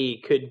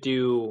SwiftKey could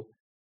do.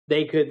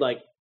 They could like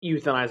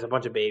euthanize a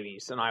bunch of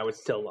babies, and I would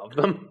still love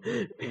them.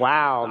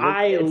 Wow.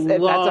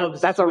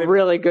 That's a Swift-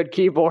 really good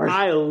keyboard.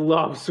 I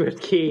love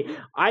SwiftKey.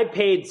 I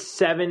paid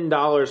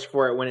 $7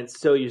 for it when it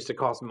still used to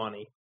cost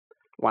money.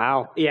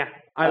 Wow. Yeah,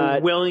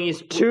 I'm willing.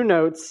 2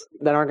 notes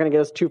that aren't going to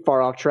get us too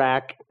far off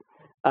track.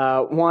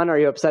 One, are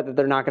you upset that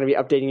they're not going to be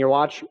updating your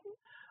watch?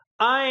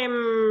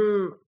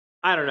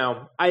 I don't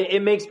know.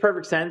 It makes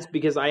perfect sense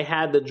because I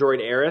had the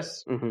Droid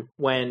Aeris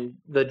when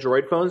the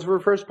Droid phones were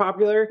first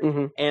popular,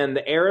 and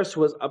the Aeris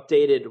was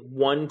updated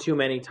one too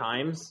many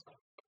times.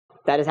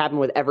 That has happened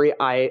with every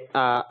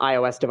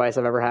iOS device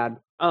I've ever had.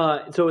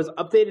 So it was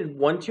updated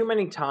one too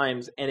many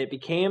times, and it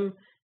became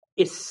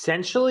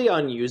essentially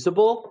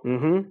unusable.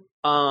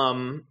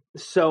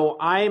 So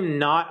I'm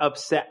not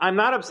upset. I'm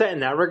not upset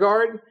in that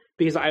regard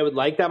because I would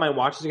like that my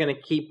watch is going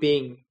to keep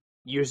being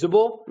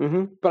usable,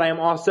 but I am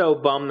also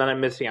bummed that I'm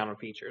missing out on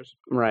features.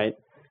 Right.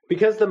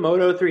 Because the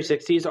Moto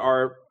 360s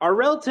are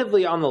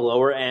relatively on the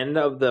lower end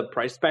of the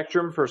price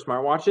spectrum for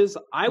smartwatches,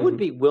 I would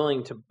be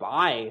willing to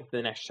buy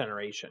the next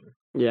generation.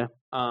 Yeah.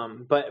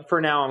 But for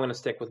now, I'm going to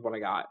stick with what I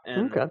got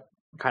and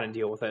kind of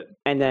deal with it.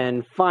 And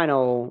then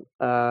final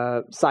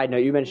side note,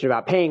 you mentioned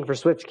about paying for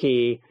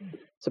SwiftKey.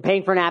 So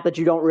paying for an app that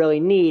you don't really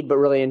need but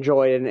really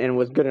enjoyed and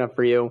was good enough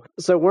for you.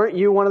 So weren't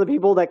you one of the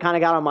people that kind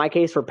of got on my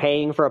case for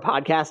paying for a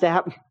podcast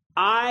app?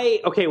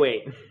 Okay,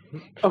 wait.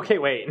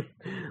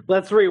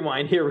 Let's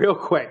rewind here real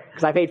quick.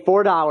 Because I paid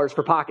 $4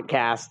 for Pocket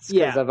Casts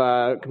because of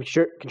a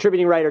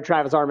contributing writer,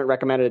 Travis Arment,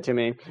 recommended it to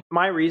me.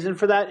 My reason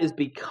for that is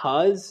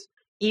because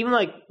even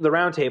like the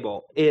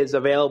Roundtable is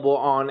available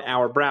on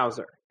our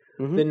browser.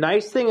 The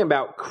nice thing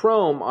about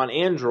Chrome on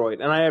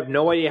Android, and I have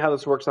no idea how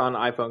this works on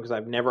iPhone because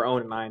I've never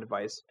owned an iOS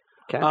device.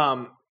 Okay.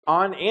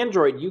 On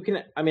Android,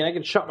 I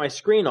can shut my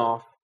screen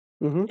off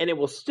and it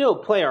will still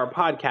play our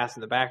podcast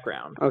in the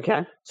background.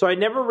 Okay. So I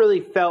never really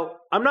felt,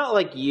 I'm not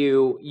like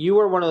you. You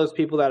are one of those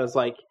people that is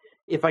like,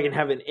 if I can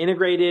have an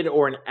integrated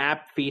or an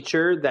app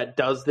feature that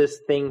does this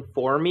thing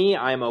for me,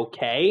 I'm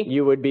okay.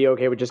 You would be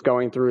okay with just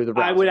going through the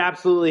browser? I would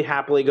absolutely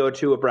happily go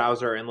to a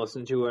browser and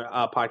listen to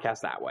a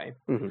podcast that way.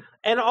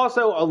 And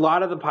also, a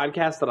lot of the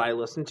podcasts that I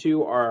listen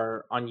to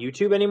are on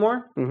YouTube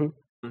anymore.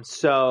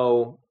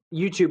 So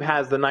YouTube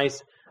has the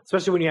nice,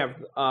 especially when you have,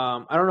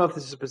 I don't know if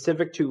this is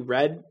specific to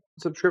Red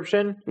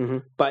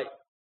subscription, but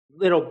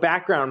it'll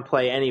background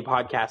play any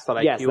podcast that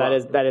I queue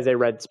up. That is a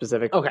Red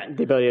specific. Okay.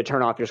 The ability to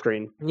turn off your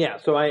screen. Yeah,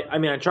 so I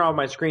turn off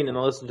my screen and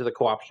I listen to the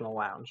Co-optional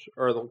Lounge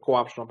or the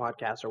Co-optional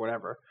Podcast or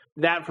whatever.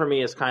 That for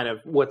me is kind of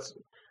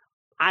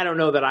I don't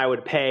know that I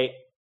would pay.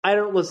 I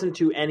don't listen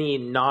to any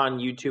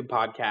non-YouTube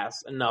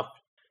podcasts enough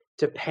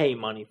to pay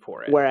money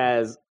for it.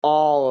 Whereas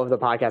all of the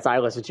podcasts I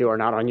listen to are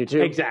not on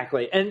YouTube.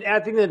 Exactly. And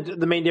I think that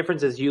the main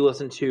difference is you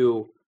listen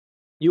to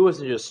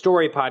a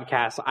story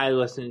podcast, I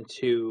listen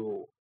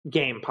to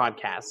game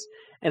podcasts.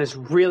 And it's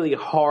really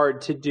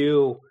hard to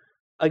do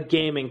a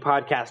gaming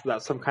podcast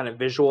without some kind of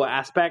visual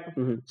aspect.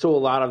 So a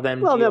lot of them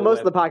most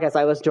of the podcasts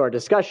I listen to are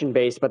discussion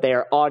based, but they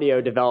are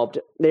audio developed.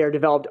 They are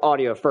developed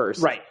audio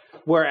first. Right.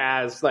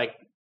 Whereas like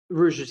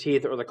Rooster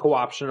Teeth or the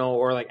Co-optional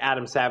or like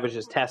Adam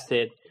Savage's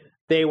Tested,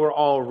 they were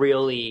all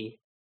really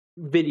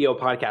video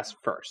podcasts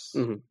first.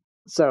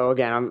 So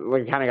again,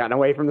 we've kind of gotten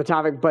away from the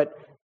topic, but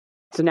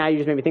so now you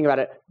just made me think about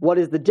it. What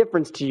is the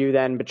difference to you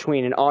then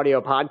between an audio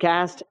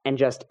podcast and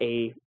just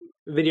a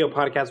video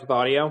podcast with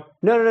audio?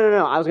 No.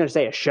 I was going to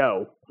say a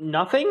show.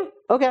 Nothing?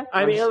 Okay.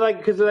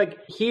 Because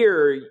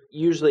here,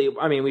 usually,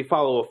 we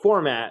follow a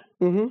format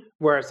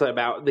where it's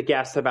about the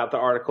guests, about the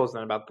articles,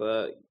 and about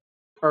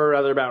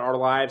about our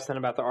lives, then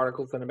about the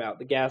articles, then about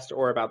the guest,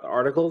 or about the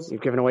articles.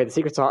 You've given away the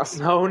secret sauce.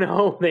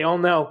 No, they all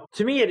know.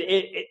 To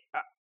me,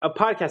 a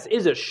podcast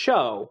is a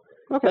show.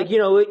 Okay. Like,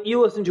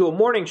 you listen to a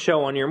morning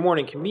show on your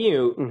morning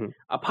commute.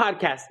 A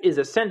podcast is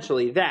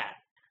essentially that.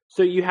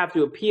 So you have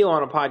to appeal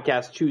on a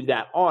podcast to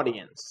that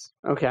audience.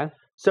 Okay.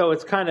 So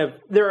it's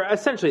they're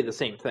essentially the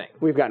same thing.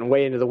 We've gotten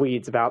way into the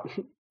weeds about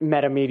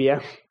meta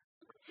media.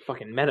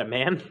 Fucking meta,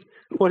 man.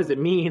 What does it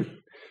mean?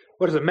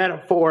 What is a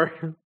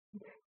metaphor?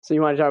 So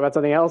you want to talk about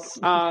something else?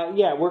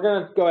 Yeah, we're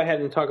going to go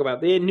ahead and talk about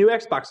the new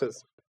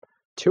Xboxes.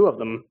 2 of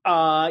them.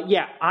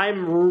 Yeah,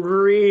 I'm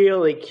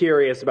really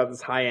curious about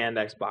this high-end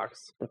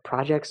Xbox. The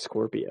Project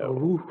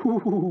Scorpio.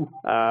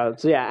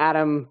 So yeah,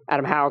 Adam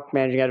Houck,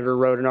 managing editor,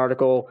 wrote an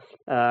article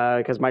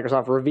because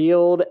Microsoft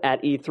revealed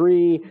at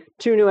E3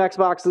 2 new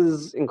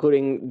Xboxes,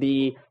 including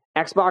the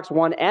Xbox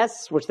One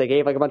S, which they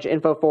gave like a bunch of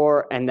info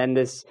for, and then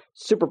this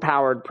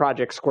super-powered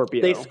Project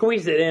Scorpio. They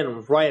squeezed it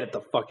in right at the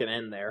fucking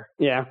end there.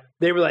 Yeah.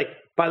 They were like,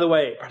 by the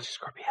way, Project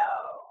Scorpio.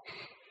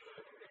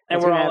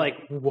 And we're all like,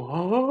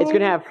 what? It's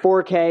going to have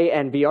 4K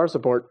and VR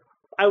support.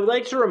 I would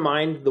like to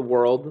remind the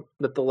world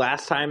that the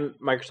last time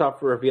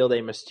Microsoft revealed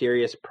a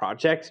mysterious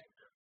project,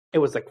 it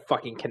was like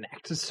fucking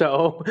Kinect.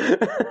 So,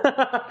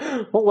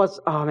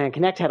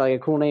 Kinect had like a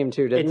cool name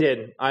too, didn't it? It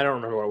did. I don't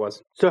remember what it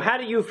was. So how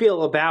do you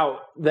feel about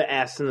the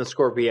S and the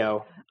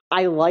Scorpio?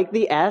 I like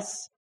the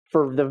S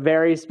for the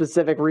very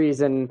specific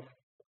reason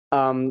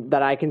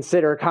that I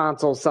consider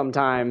consoles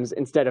sometimes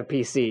instead of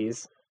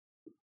PCs.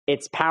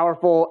 It's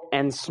powerful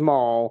and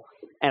small,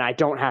 and I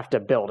don't have to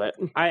build it.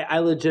 I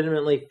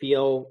legitimately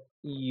feel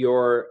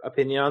your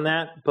opinion on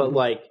that, but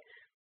like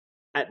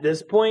at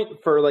this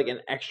point, for like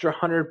an extra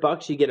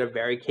 $100, you get a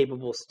very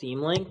capable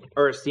Steam Link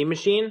or a Steam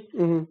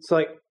machine. So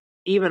like,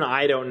 even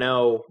I don't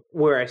know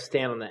where I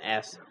stand on the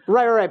S.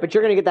 Right. But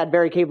you're going to get that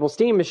very capable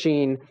Steam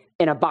machine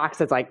in a box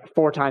that's like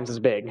 4 times as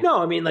big.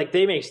 No, I mean, like,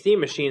 they make Steam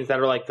machines that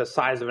are like the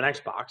size of an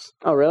Xbox.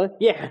 Oh, really?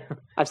 Yeah.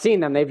 I've seen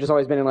them. They've just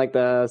always been in like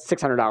the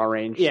 $600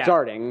 range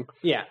starting.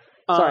 Yeah.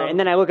 Sorry. And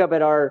then I look up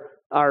at our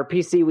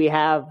PC we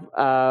have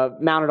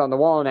mounted on the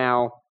wall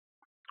now,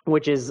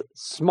 which is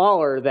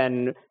smaller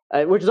than,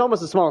 which is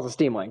almost as small as a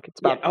Steam Link. It's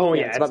about,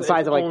 it's about the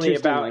size of like only 2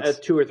 Steam about Links.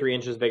 2 or 3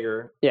 inches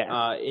bigger.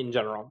 Yeah. In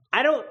general,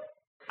 I don't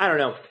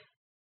know.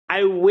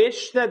 I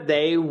wish that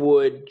they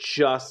would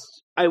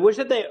just. I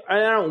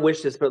don't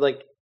wish this, but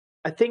like,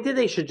 I think that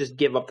they should just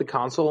give up the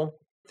console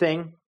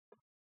thing,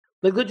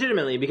 like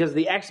legitimately, because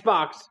the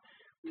Xbox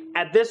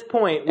at this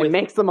point it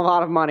makes them a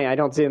lot of money. I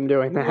don't see them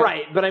doing that.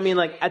 Right, but I mean,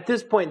 like, at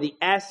this point, the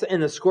S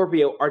and the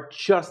Scorpio are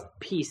just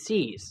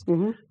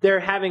PCs.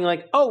 They're having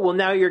like, oh, well,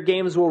 now your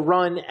games will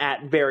run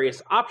at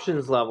various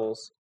options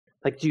levels.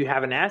 Like, do you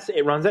have an S?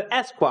 It runs at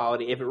S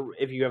quality.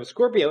 If you have a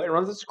Scorpio, it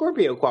runs at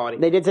Scorpio quality.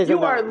 They did say something.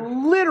 You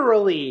are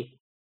literally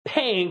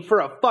paying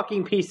for a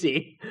fucking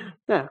PC.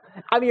 Yeah,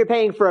 I mean, you're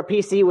paying for a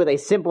PC with a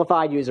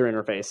simplified user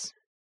interface.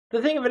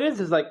 The thing of it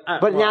is like,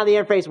 but now the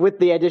interface with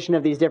the addition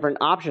of these different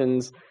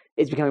options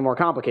is becoming more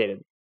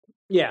complicated.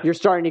 Yeah, you're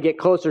starting to get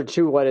closer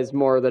to what is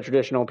more the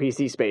traditional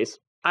PC space.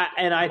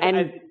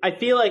 I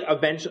feel like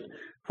eventually,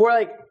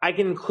 I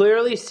can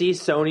clearly see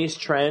Sony's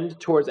trend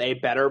towards a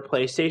better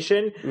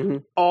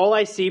PlayStation. All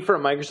I see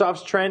from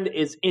Microsoft's trend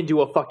is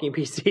into a fucking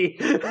PC.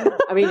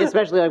 I mean,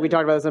 especially like we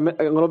talked about this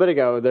a little bit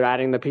ago, they're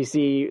adding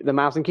the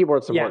mouse and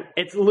keyboard support.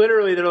 Yeah, it's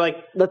literally, they're like...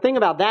 The thing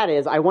about that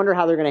is, I wonder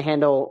how they're going to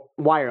handle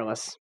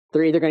wireless.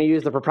 They're either going to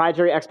use the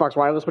proprietary Xbox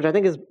wireless, which I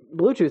think is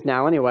Bluetooth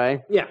now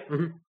anyway. Yeah.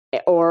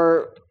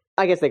 Or...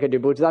 I guess they could do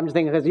Bluetooth. I'm just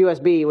thinking because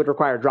USB would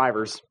require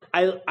drivers.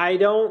 I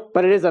don't.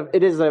 But it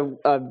is a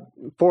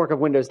fork of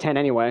Windows 10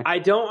 anyway. I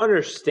don't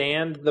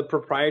understand the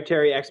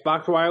proprietary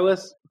Xbox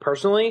wireless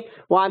personally.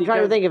 Well, I'm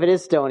trying to think if it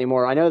is still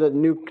anymore. I know that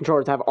new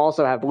controllers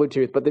also have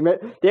Bluetooth, but the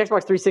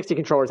Xbox 360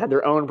 controllers had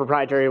their own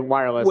proprietary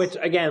wireless. Which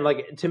again,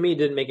 like, to me,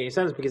 didn't make any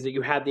sense because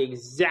you had the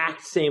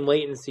exact same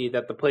latency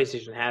that the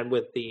PlayStation had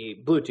with the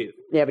Bluetooth.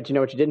 Yeah, but you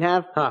know what you didn't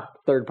have?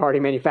 Third-party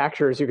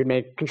manufacturers who could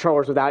make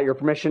controllers without your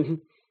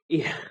permission.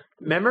 Yeah.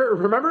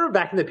 Remember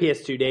back in the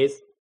PS2 days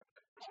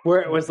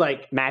where it was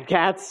like Mad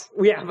Catz?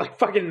 Yeah, like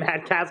fucking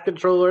Mad Catz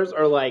controllers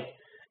or like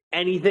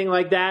anything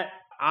like that.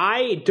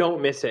 I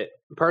don't miss it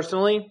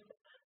personally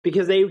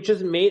because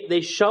they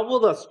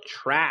shoveled us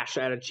trash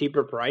at a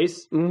cheaper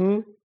price.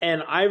 And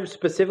I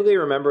specifically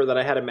remember that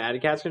I had a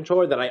Mad Catz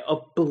controller that I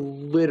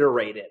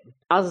obliterated.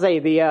 I was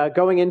going to say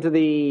going into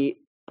the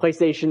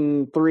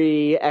PlayStation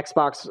 3,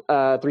 Xbox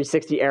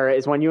 360 era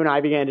is when you and I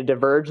began to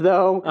diverge,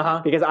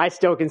 though, because I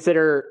still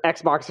consider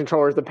Xbox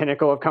controllers the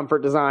pinnacle of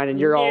comfort design, and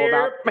you're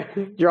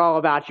all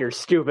about your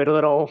stupid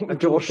little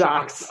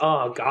DualShocks.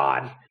 Oh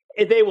God,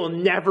 they will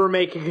never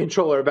make a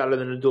controller better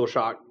than a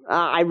DualShock.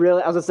 I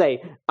was gonna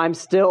say I'm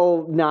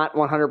still not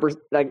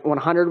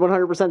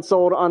 100%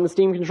 sold on the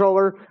Steam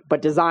controller,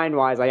 but design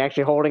wise,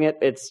 actually holding it,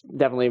 it's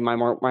definitely my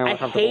more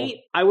comfortable.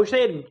 I wish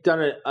they had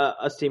done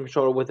a Steam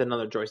controller with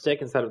another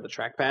joystick instead of the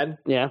trackpad.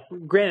 Yeah,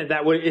 granted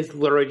it's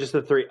literally just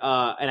an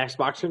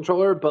Xbox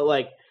controller, but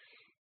like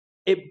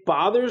it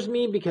bothers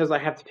me because I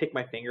have to pick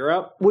my finger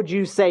up. Would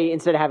you say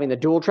instead of having the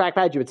dual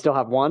trackpad, you would still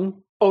have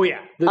one? Oh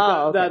yeah, the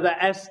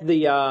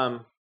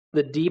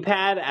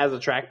D-pad as a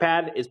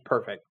trackpad is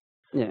perfect.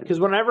 Yeah. Because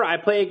whenever I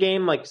play a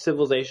game like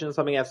Civilization,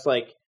 something that's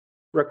like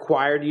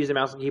required to use a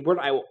mouse and keyboard,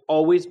 I will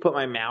always put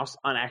my mouse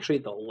on actually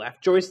the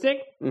left joystick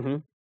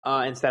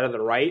instead of the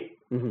right.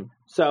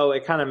 So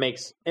it kind of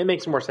makes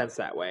more sense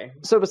that way.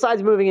 So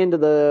besides moving into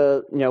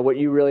the what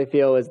you really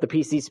feel is the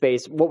PC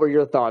space, what were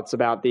your thoughts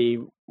about the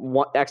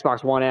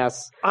Xbox One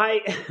S?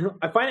 I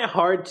find it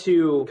hard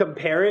to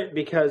compare it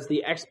because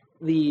the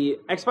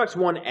Xbox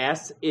One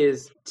S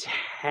is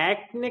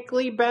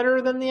technically better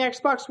than the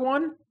Xbox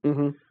One,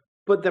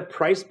 but the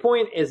price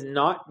point is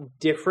not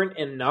different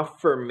enough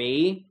for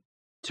me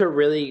to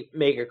really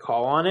make a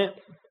call on it.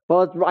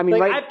 Well, I mean,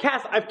 I've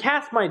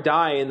cast my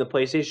die in the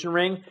PlayStation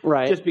ring,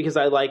 right? Just because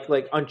I like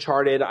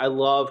Uncharted, I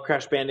love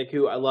Crash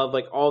Bandicoot, I love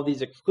like all of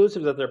these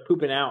exclusives that they're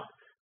pooping out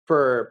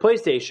for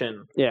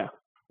PlayStation. Yeah.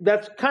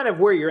 That's kind of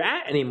where you're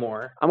at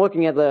anymore. I'm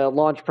looking at the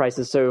launch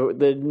prices. So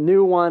the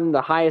new one,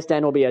 the highest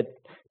end will be a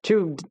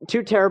 2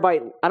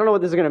 terabyte. I don't know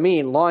what this is going to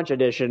mean. Launch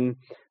edition,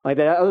 like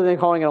that. Other than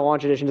calling it a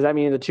launch edition, does that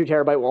mean the 2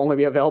 terabyte will only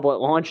be available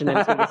at launch and then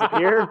it's going to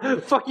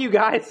disappear? Fuck you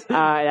guys.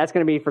 That's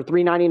going to be for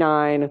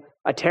 $399,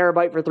 a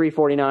terabyte for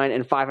 $349,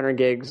 and 500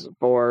 gigs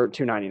for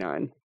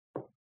 $299.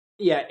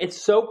 Yeah, it's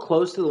so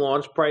close to the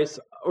launch price,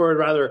 or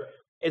rather,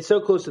 it's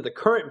so close to the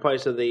current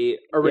price of the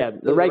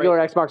regular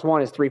Xbox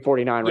One is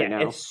 $349 right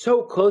now. It's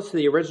so close to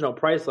the original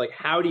price. Like,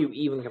 how do you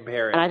even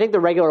compare it? And I think the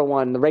regular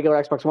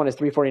Xbox One is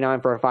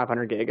 $349 for a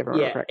 500 gig, if I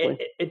remember correctly.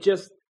 It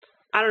just,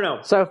 I don't know.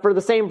 So for the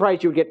same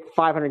price, you would get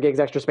 500 gigs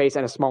extra space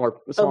and a smaller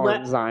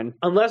design.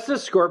 Unless the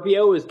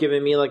Scorpio is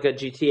giving me like a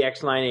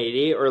GTX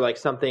 980 or like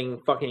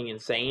something fucking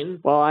insane.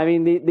 Well, I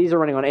mean, these are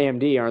running on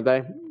AMD, aren't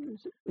they?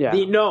 Yeah.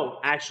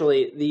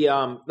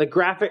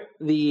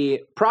 The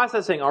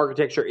processing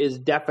architecture is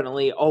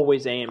definitely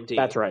always AMD.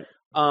 That's right.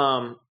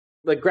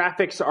 The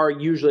graphics are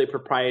usually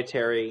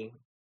proprietary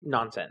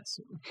nonsense,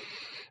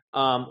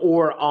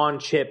 or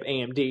on-chip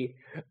AMD.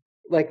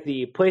 Like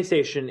the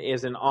PlayStation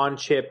is an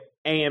on-chip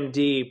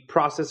AMD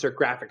processor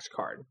graphics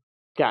card.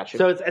 Gotcha.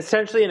 So it's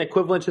essentially an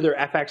equivalent to their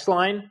FX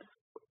line.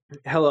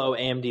 Hello,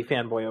 AMD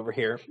fanboy over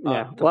here.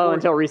 Yeah.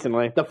 Until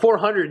recently. The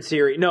 400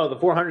 series. No, the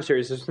 400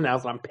 series just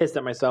announced, and I'm pissed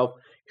at myself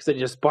because I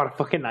just bought a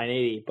fucking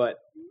 980. But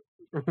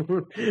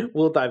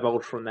we'll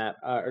divulge from that,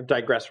 or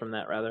digress from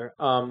that, rather.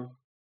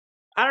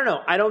 I don't know.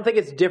 I don't think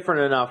it's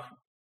different enough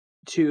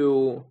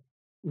to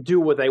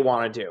do what they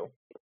want to do.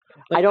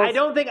 Like, I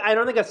don't think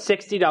a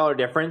 $60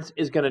 difference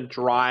is going to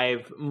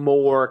drive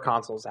more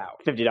consoles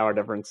out. $50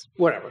 difference.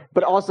 Whatever.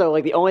 But also,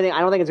 like, the only thing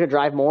I don't think it's going to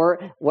drive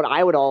more. What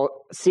I would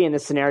all see in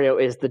this scenario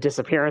is the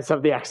disappearance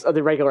of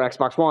the regular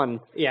Xbox One.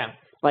 Yeah.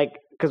 Like,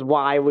 because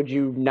why would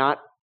you not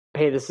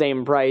pay the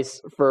same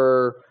price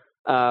for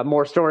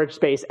more storage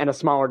space and a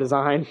smaller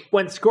design?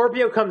 When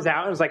Scorpio comes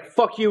out and it's like,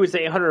 fuck you, it's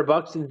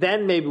 $800, and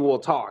then maybe we'll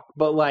talk.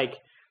 But like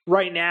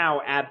right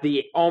now, at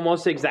the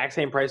almost exact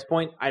same price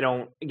point, I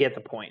don't get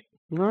the point.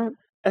 All right.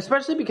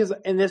 Especially because,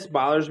 and this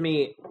bothers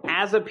me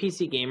as a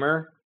PC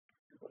gamer,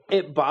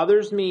 it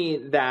bothers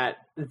me that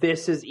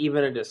this is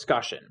even a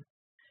discussion.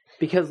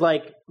 Because,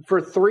 like,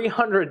 for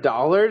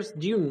 $300,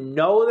 do you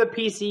know the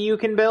PC you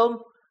can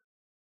build?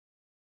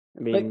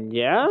 I mean,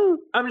 yeah.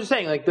 I'm just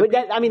saying, like,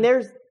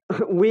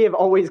 we have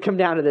always come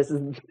down to this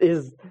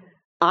is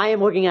I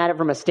am looking at it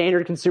from a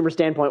standard consumer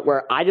standpoint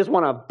where I just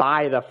want to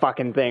buy the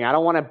fucking thing. I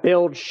don't want to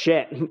build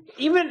shit.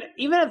 Even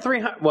at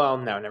 $300, well,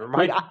 no, never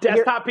mind.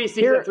 Desktop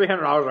PCs at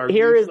 $300 are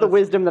Here useless. is the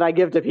wisdom that I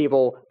give to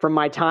people from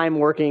my time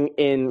working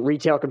in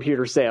retail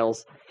computer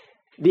sales.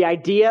 The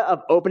idea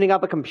of opening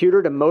up a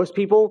computer to most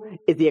people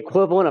is the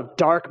equivalent of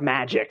dark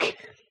magic.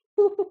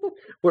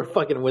 We're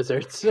fucking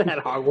wizards at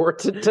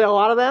Hogwarts. To a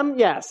lot of them,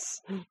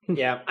 yes.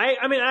 Yeah,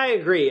 I mean, I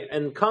agree.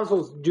 And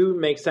consoles do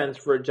make sense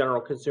for a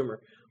general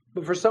consumer.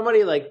 But for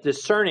somebody like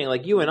discerning,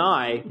 like you and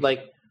I,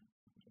 like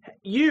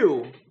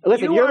you...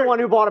 Listen, you're the one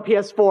who bought a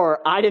PS4.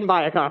 I didn't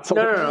buy a console.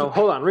 No.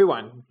 Hold on.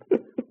 Rewind.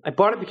 I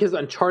bought it because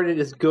Uncharted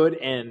is good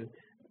and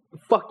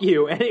fuck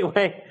you.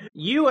 Anyway,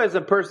 you as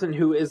a person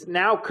who is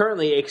now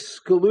currently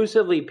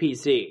exclusively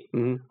PC.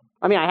 Mm-hmm.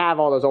 I mean, I have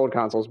all those old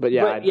consoles, but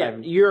yeah.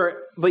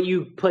 But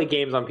you play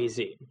games on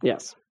PC.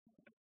 Yes.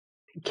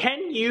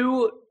 Can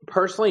you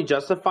personally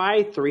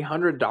justify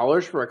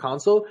 $300 for a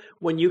console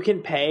when you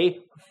can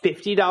pay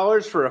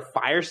 $50 for a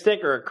Fire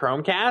Stick or a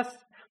Chromecast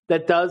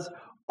that does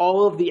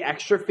all of the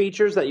extra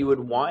features that you would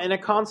want in a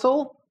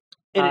console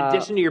in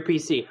addition to your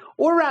PC?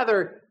 Or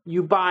rather,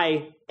 you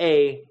buy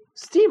a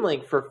Steam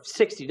Link for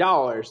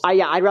 $60.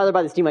 I'd rather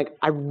buy the Steam Link.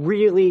 I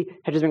really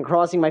have just been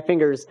crossing my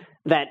fingers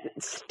that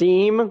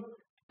Steam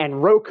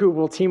and Roku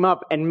will team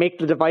up and make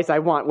the device I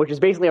want, which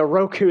is basically a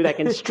Roku that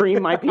can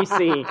stream my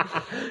PC.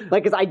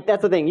 Like,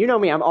 that's the thing. You know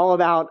me. I'm all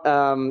about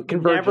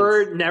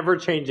convergence. Never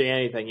changing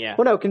anything, yeah.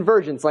 Well, no,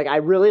 convergence. Like, I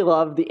really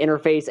love the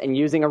interface and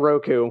using a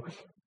Roku,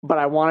 but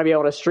I want to be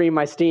able to stream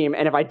my Steam.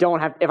 And if I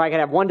can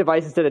have one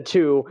device instead of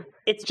two,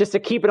 it's just to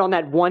keep it on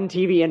that one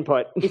TV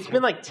input. It's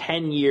been like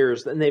 10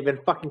 years, and they've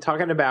been fucking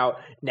talking about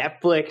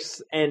Netflix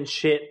and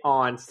shit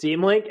on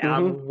Steam Link, and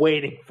I'm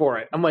waiting for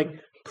it. I'm like,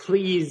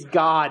 please,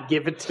 God,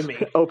 give it to me.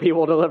 OP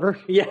will deliver.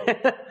 Yeah.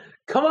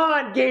 Come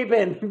on,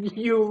 Gaben,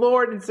 you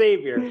Lord and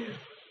Savior.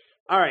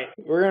 All right,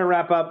 we're going to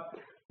wrap up.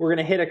 We're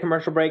going to hit a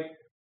commercial break.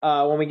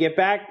 When we get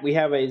back, we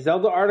have a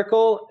Zelda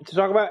article to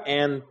talk about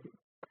and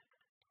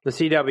the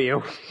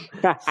CW.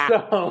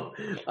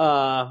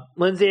 So,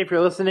 Lindsay, if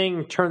you're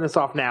listening, turn this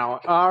off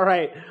now. All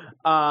right,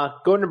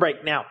 go into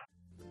break now.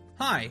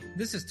 Hi,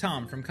 this is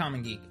Tom from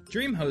Common Geek.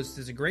 DreamHost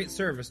is a great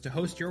service to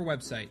host your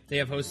website. They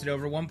have hosted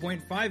over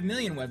 1.5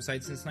 million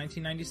websites since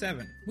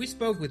 1997. We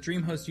spoke with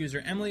DreamHost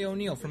user Emily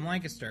O'Neill from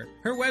Lancaster.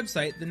 Her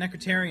website,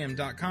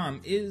 thenecrotarium.com,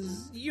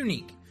 is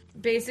unique.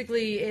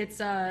 Basically,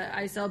 it's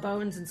I sell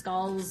bones and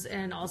skulls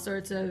and all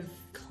sorts of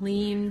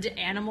cleaned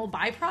animal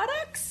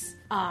byproducts.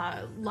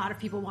 A lot of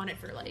people want it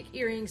for like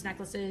earrings,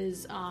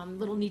 necklaces,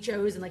 little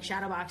nichos, and like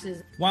shadow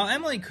boxes. While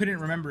Emily couldn't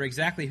remember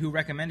exactly who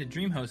recommended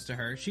DreamHost to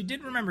her, she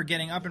did remember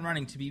getting up and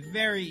running to be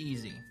very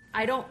easy.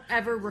 I don't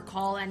ever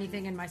recall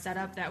anything in my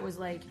setup that was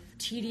like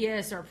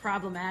tedious or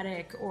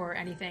problematic or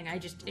anything.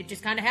 It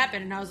just kind of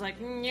happened, and I was like,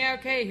 yeah,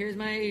 okay, here's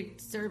my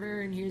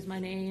server and here's my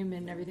name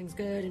and everything's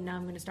good, and now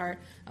I'm going to start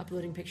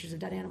uploading pictures of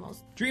dead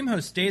animals.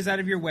 DreamHost stays out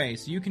of your way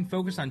so you can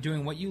focus on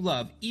doing what you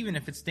love, even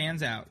if it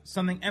stands out,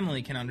 something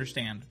Emily can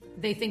understand.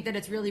 They think that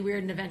it's really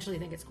weird and eventually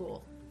think it's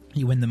cool.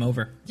 You win them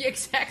over. Yeah,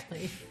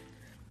 exactly.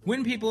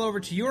 Win people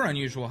over to your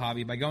unusual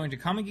hobby by going to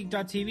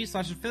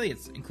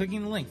commongeek.tv/affiliates and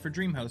clicking the link for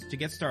DreamHost to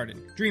get started.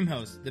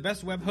 DreamHost, the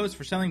best web host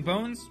for selling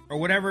bones or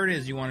whatever it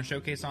is you want to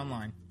showcase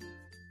online.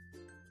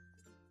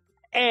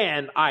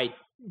 And I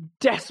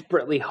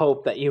desperately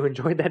hope that you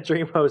enjoyed that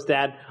DreamHost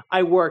ad.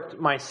 I worked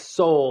my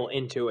soul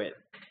into it.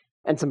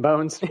 And some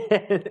bones.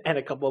 And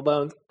a couple of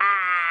bones.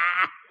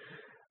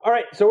 All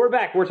right, so we're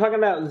back. We're talking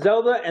about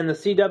Zelda and the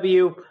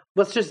CW.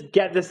 Let's just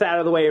get this out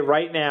of the way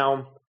right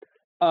now.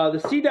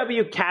 The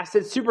CW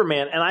casted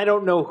Superman, and I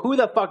don't know who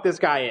the fuck this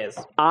guy is.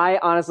 I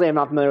honestly am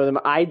not familiar with him.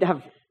 I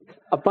have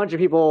a bunch of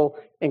people,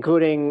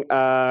 including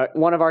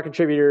one of our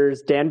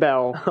contributors, Dan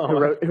Bell,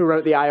 who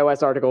wrote the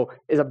iOS article,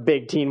 is a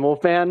big Teen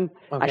Wolf fan.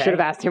 Okay. I should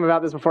have asked him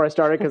about this before I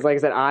started because, like I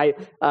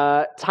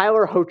said,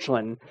 Tyler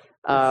Hoechlin.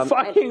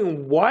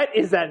 Fucking what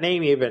is that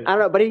name even? I don't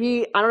know, but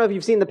I don't know if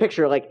you've seen the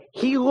picture. Like,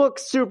 he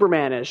looks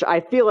Superman-ish.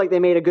 I feel like they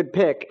made a good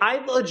pick.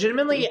 I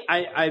legitimately,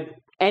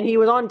 And he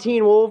was on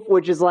Teen Wolf,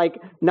 which is like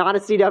not a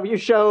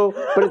CW show,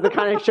 but is the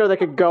kind of show that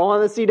could go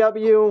on the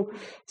CW.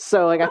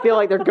 So like I feel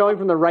like they're going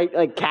from the right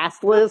like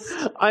cast list.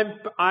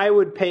 I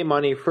would pay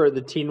money for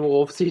the Teen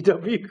Wolf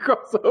CW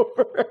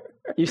crossover.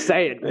 You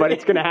say it, but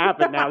it's going to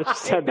happen now that you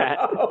said that.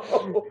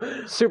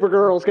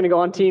 Supergirl's going to go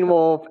on Teen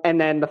Wolf, and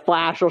then the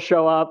Flash will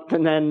show up,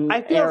 and then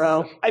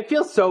Arrow. I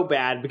feel so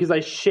bad because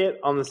I shit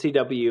on the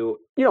CW. You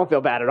don't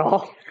feel bad at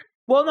all.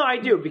 Well, no, I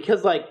do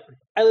because like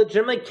I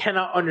legitimately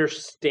cannot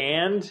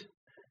understand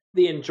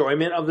the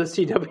enjoyment of the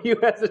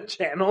CW as a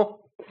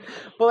channel.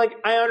 But, like,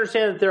 I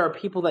understand that there are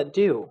people that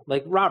do.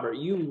 Like, Robert,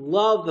 you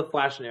love the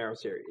Flash and Arrow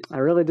series. I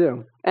really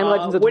do. And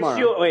Legends of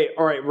Tomorrow.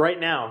 All right, right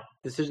now,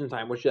 decision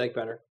time. Which you like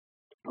better?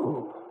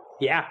 Ooh.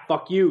 Yeah,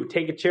 fuck you.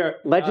 Take a chair.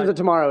 Legends of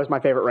Tomorrow is my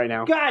favorite right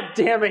now. God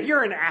damn it,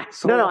 you're an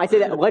asshole. No, I say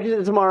that. Legends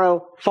of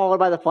Tomorrow, followed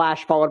by the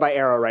Flash, followed by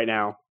Arrow right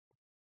now.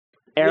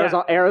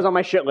 Arrow's on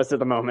my shit list at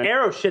the moment.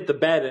 Arrow shit the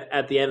bed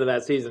at the end of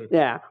that season.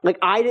 Yeah. Like,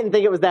 I didn't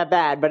think it was that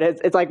bad, but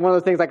it's like one of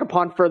those things, like,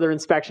 upon further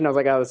inspection, I was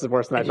like, oh, this is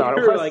worse than I thought it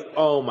was. You're like,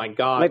 oh my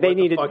God, like, what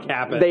the fuck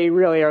happened? They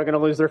really are going to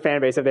lose their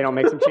fan base if they don't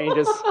make some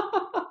changes.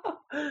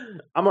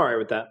 I'm all right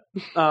with that.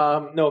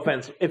 No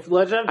offense. If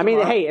Legend of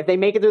Tomorrow... hey, if they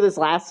make it through this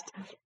last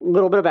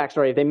little bit of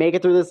backstory, if they make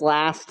it through this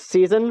last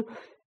season...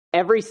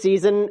 Every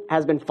season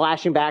has been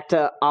flashing back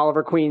to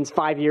Oliver Queen's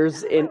 5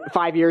 years in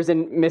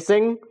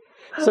missing.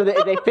 So that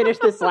if they finish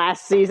this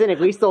last season,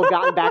 at least they'll have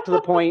gotten back to the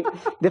point.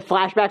 The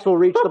flashbacks will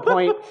reach the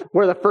point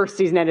where the first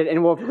season ended,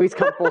 and we'll at least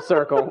come full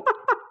circle.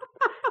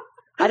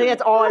 I think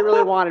that's all I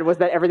really wanted was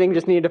that everything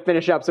just needed to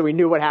finish up, so we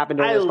knew what happened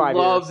during those 5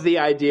 years. I love the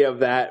idea of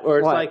that, where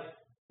it's like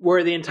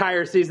where the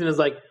entire season is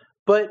like,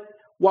 but.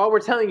 While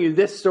we're telling you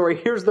this story,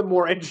 here's the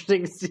more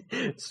interesting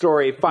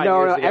story 5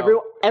 years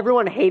ago.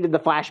 Everyone hated the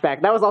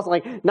flashback. That was also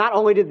like, not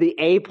only did the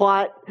A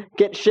plot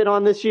get shit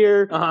on this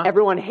year,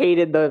 everyone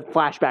hated the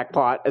flashback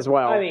plot as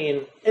well. I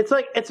mean, it's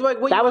like that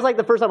was like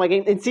the first time. Like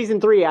in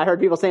season 3, I heard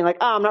people saying like,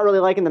 "Oh, I'm not really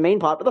liking the main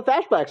plot, but the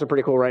flashbacks are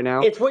pretty cool right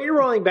now." It's what you're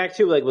rolling back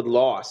to, like with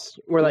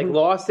Lost, where like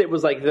Lost, it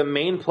was like the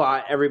main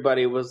plot.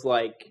 Everybody was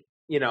like,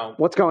 you know,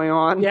 what's going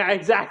on? Yeah,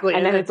 exactly.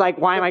 And then it's like,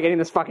 why am I getting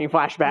this fucking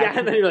flashback? Yeah,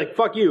 and then you're like,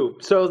 fuck you.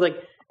 So it's like.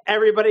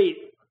 Everybody,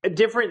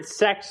 different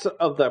sects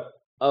of the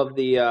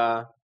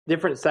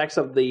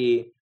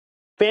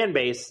fan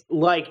base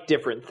like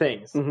different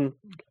things. Mm-hmm.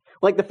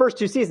 Like the first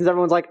 2 seasons,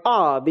 everyone's like,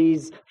 "Oh,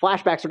 these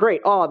flashbacks are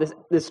great. Oh,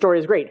 this story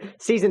is great."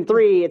 Season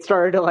 3, it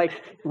started to like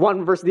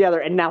one versus the other,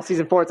 and now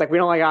season 4, it's like we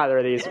don't like either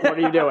of these. What are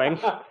you doing?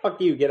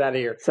 Fuck you, get out of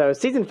here. So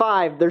season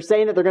 5, they're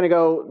saying that they're going to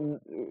go.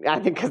 I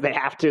think because they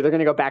have to, they're going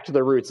to go back to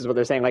their roots, is what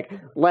they're saying. Like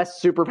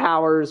less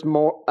superpowers,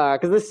 more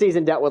because this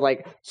season dealt with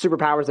like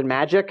superpowers and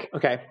magic.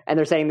 Okay, and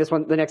they're saying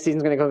the next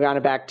season's going to go down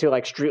and back to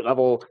like street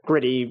level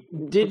gritty.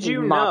 Did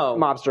you know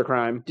mobster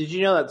crime? Did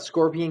you know that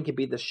Scorpion can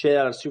beat the shit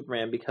out of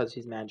Superman because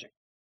he's magic?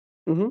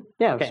 Mm-hmm.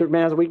 Yeah, okay.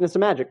 Superman has a weakness to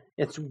magic.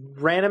 It's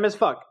random as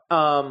fuck.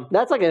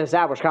 That's like an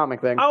established comic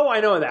thing. Oh,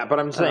 I know that, but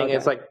I'm saying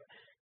it's like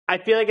I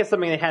feel like it's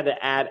something they had to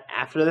add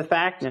after the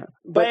fact. Yeah.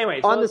 But anyway,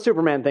 on the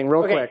Superman thing,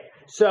 real quick.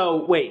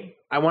 So wait,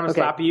 I want to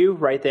stop you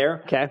right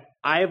there. Okay.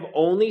 I've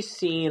only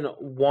seen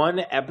 1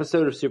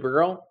 episode of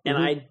Supergirl, and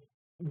I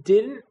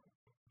didn't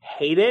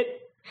hate it.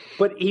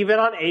 But even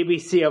on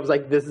ABC, I was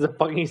like, "This is a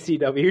fucking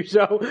CW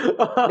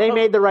show." They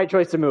made the right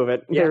choice to move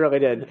it. Yeah. They really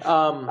did.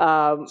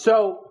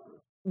 So.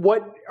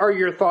 What are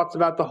your thoughts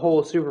about the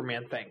whole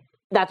Superman thing?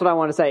 That's what I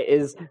want to say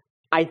is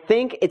I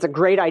think it's a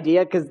great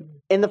idea because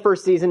in the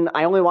first season,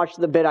 I only watched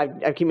the bit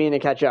I keep meaning to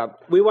catch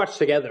up. We watched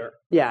together.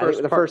 Yeah,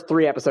 the first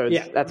 3 episodes.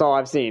 Yeah. That's all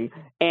I've seen.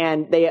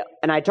 And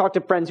I talked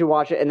to friends who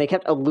watch it, and they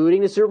kept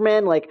alluding to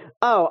Superman, like,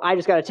 "Oh, I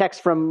just got a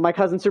text from my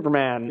cousin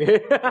Superman."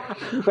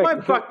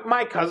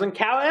 my cousin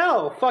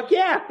Kal-El. Fuck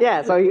yeah.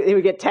 Yeah, so he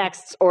would get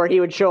texts, or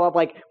he would show up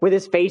like with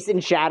his face in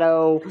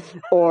shadow,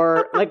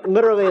 or like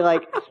literally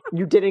like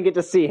you didn't get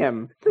to see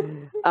him.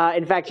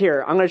 In fact,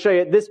 here I'm going to show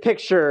you this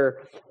picture.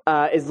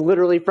 Is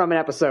literally from an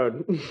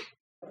episode.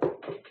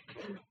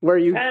 Where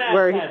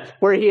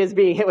he is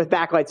being hit with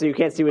backlight so you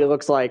can't see what it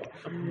looks like.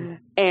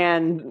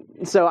 And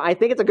so I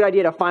think it's a good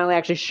idea to finally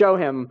actually show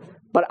him,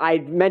 but I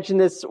mentioned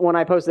this when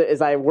I posted it,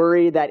 is I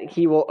worry that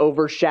he will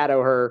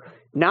overshadow her,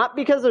 not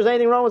because there's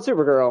anything wrong with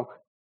Supergirl.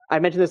 I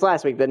mentioned this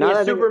last week.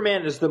 That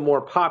Superman is the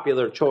more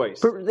popular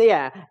choice.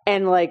 Yeah,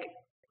 and like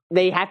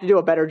they have to do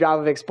a better job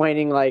of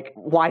explaining like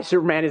why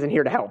Superman isn't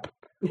here to help.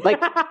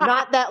 Like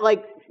not that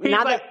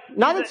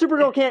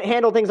Supergirl can't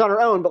handle things on her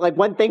own, but like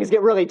when things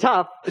get really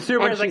tough,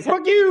 Superman's like,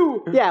 fuck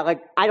you! Yeah,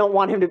 like I don't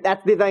want him to,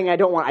 that's the thing I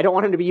don't want. I don't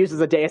want him to be used as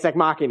a Deus Ex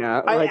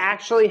Machina. I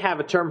actually have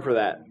a term for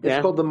that.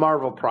 It's called the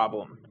Marvel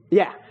problem.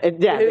 Yeah,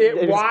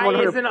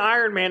 why isn't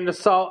Iron Man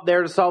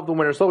there to solve the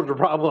Winter Soldier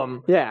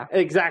problem? Yeah,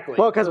 exactly.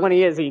 Well, because when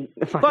he is,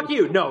 fuck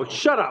you. No,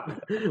 shut up.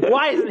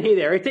 Why isn't he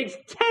there? It takes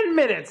 10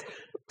 minutes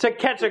to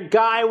catch a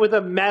guy with a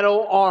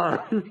metal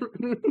arm.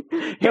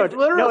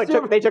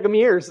 They took him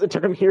years. It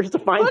took him years to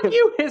find him. Fuck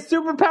you. His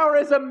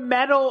superpower is a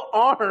metal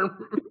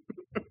arm.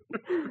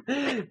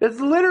 That's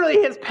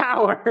literally his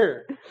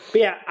power.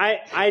 But yeah,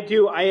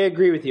 I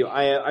agree with you.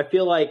 I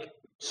feel like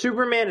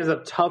Superman is a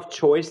tough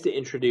choice to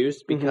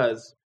introduce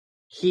because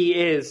he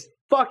is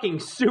fucking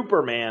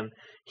Superman.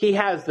 He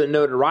has the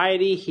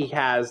notoriety. He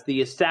has the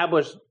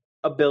established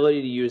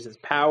ability to use his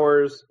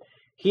powers.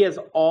 He has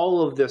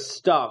all of this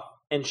stuff.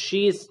 And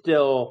she's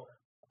still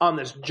on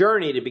this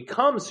journey to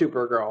become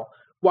Supergirl.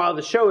 While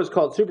the show is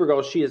called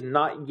Supergirl, she is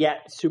not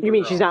yet Supergirl. You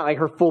mean she's not like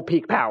her full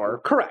peak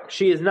power? Correct.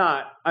 She is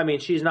not. I mean,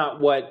 she's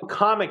not what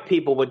comic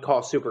people would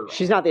call Supergirl.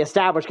 She's not the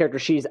established character.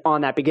 She's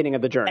on that beginning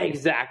of the journey.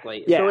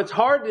 Exactly. Yeah. So it's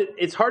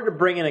hard to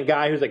bring in a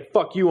guy who's like,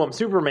 fuck you, I'm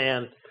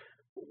Superman,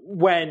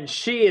 when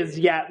she is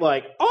yet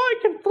like, oh,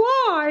 I can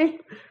fly.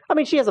 I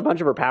mean, she has a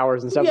bunch of her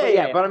powers and stuff.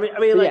 Yeah. But I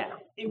mean,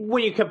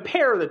 when you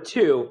compare the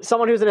two,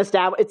 someone who's an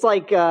established, it's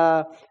like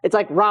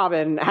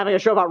Robin having a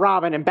show about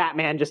Robin, and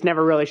Batman just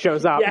never really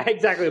shows up. Yeah,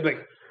 exactly.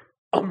 Like,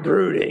 I'm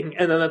brooding,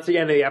 and then that's the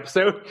end of the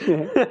episode.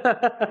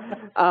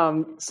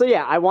 So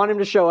yeah, I want him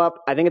to show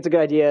up. I think it's a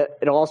good idea.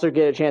 It'll also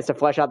get a chance to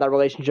flesh out that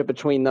relationship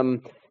between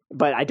them.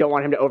 But I don't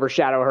want him to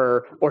overshadow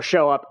her or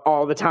show up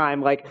all the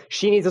time. Like,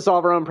 she needs to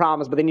solve her own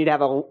problems, but they need to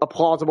have a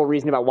plausible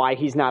reason about why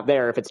he's not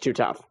there if it's too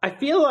tough. I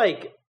feel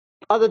like,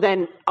 other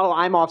than,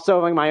 I'm off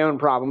solving my own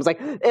problems. Like,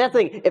 that's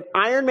the thing. If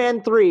Iron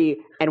Man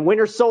 3 and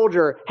Winter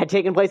Soldier had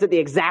taken place at the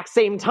exact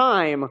same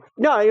time,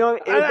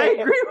 if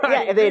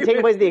they had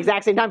taken place at the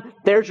exact same time,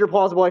 there's your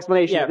plausible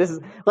explanation. Yeah. This is,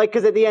 like,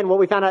 because at the end, what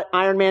we found out,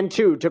 Iron Man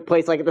 2 took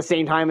place, like, at the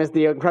same time as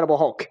the Incredible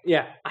Hulk.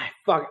 Yeah.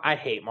 I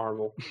hate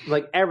Marvel.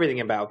 Like,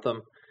 everything about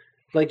them.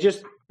 Like,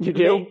 just... You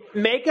do?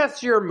 Make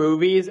us your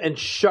movies and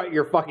shut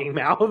your fucking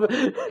mouth.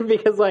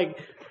 Because, like,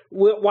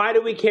 why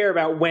do we care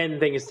about when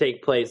things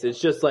take place?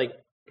 It's just, like,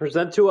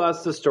 present to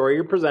us the story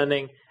you're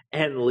presenting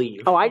and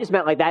leave. Oh, I just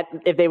meant like that.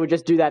 If they would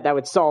just do that, that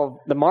would solve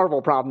the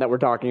Marvel problem that we're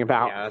talking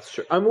about. Yeah, that's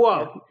true.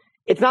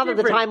 It's not that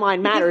the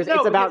timeline matters.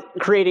 It's about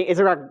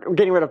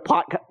getting rid of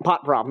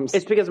plot problems.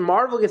 It's because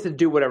Marvel gets to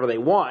do whatever they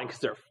want because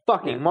they're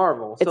fucking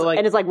Marvel. So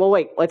it's like, well,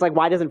 wait. It's like,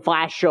 why doesn't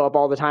Flash show up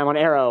all the time on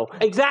Arrow?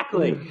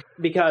 Exactly.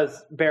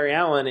 Because Barry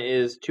Allen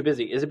is too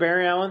busy. Is it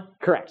Barry Allen?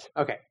 Correct.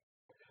 Okay.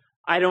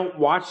 I don't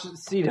watch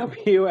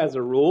CW as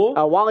a rule.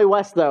 Wally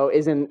West, though,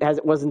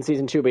 was in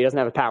season 2, but he doesn't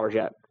have his powers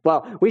yet.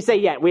 Well, we say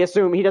yet. We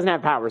assume he doesn't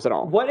have powers at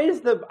all. What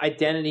is the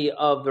identity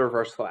of the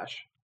Reverse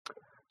Flash?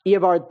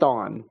 Eobard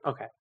Thawne.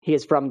 Okay. He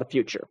is from the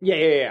future.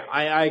 Yeah.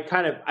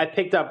 I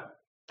picked up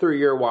through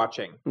your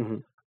watching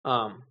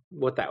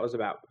what that was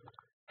about.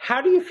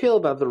 How do you feel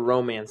about the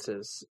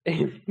romances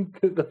in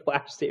the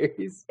Flash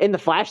series? In the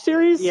Flash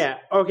series? Yeah.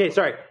 Okay,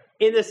 sorry.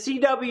 In the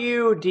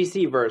CW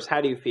DC verse,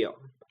 how do you feel?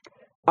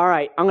 All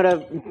right, I'm going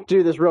to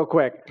do this real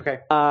quick. Okay.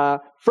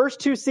 First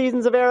 2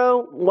 seasons of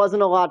Arrow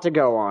wasn't a lot to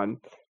go on.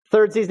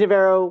 Third season of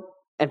Arrow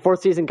and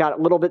fourth season got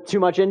a little bit too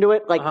much into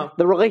it. Like,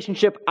 the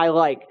relationship I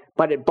like,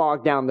 but it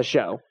bogged down the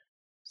show.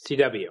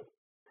 CW.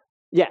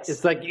 Yes.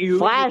 It's like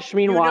Flash,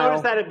 meanwhile... You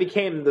notice that it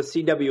became the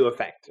CW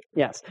effect.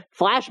 Yes.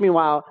 Flash,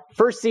 meanwhile,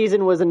 first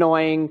season was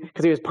annoying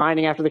because he was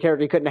pining after the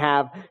character he couldn't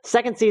have.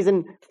 Second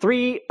season,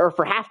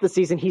 for half the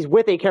season, he's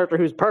with a character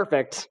who's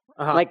perfect.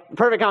 Like,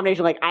 perfect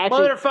combination. Like,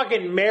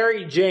 Motherfucking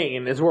Mary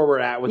Jane is where we're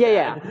at with that.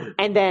 Yeah.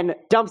 And then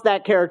dumps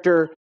that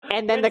character,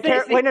 and then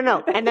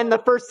and then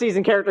the first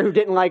season character who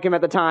didn't like him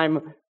at the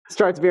time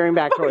starts veering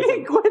back towards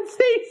him. Gwen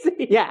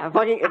Stacy. Yeah,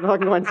 fucking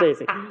Gwen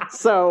Stacy.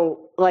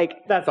 So, like...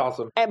 That's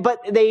awesome. But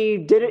they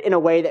did it in a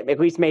way that at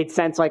least made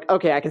sense. Like,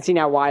 okay, I can see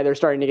now why they're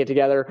starting to get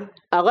together.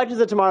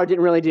 Legends of Tomorrow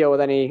didn't really deal with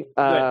any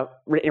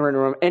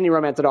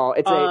romance at all.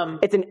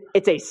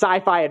 It's a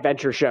sci-fi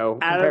adventure show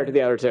compared to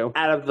the other two.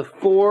 Out of the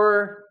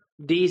 4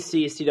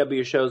 DC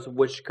CW shows,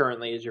 which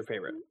currently is your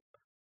favorite?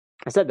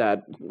 I said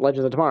that.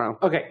 Legends of Tomorrow.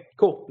 Okay,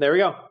 cool. There we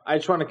go. I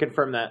just want to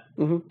confirm that.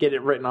 Get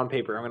it written on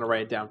paper. I'm going to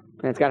write it down.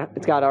 And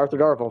it's got Arthur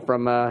Darvill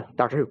from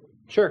Doctor Who.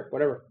 Sure,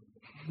 whatever.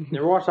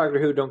 Never watched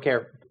Doctor Who. Don't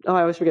care. Oh,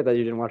 I always forget that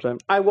you didn't watch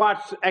that. I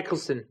watched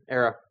Eccleston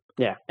era.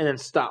 Yeah. And then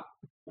stopped.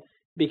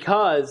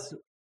 Because...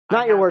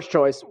 Not your worst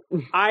choice.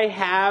 I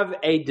have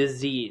a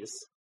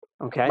disease.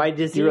 Okay. My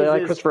disease you really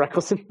like Christopher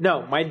Eccleston?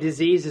 No, my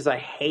disease is I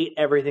hate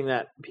everything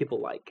that people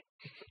like.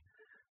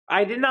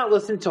 I did not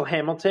listen to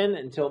Hamilton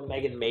until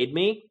Megan made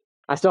me.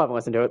 I still haven't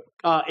listened to it.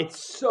 It's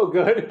so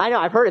good. I know.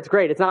 I've heard it's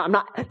great. I'm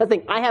not. That's the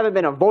thing. I haven't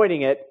been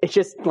avoiding it. It's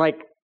just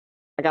like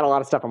I got a lot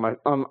of stuff on my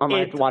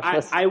watch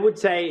list. I would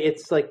say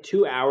it's like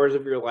 2 hours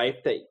of your life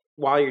that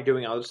while you're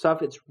doing other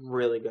stuff, it's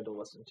really good to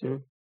listen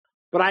to.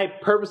 But I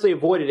purposely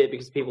avoided it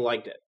because people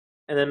liked it.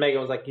 And then Megan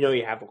was like, you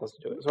have to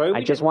listen to it. So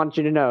I just want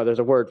you to know there's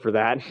a word for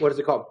that. What is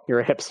it called? You're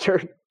a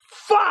hipster.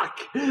 Fuck!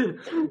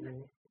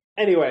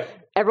 Anyway.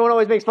 Everyone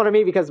always makes fun of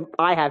me because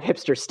I have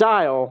hipster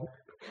style.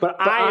 But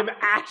I am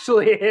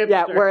actually a hipster.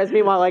 Yeah, whereas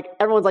meanwhile, like,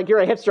 everyone's like, you're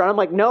a hipster. And I'm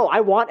like, no,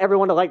 I want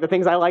everyone to like the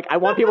things I like. I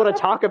want people to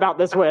talk about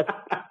this with.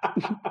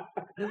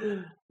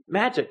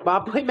 Magic.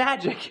 Bob, play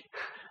Magic.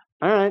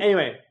 All right.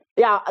 Anyway.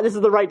 Yeah, this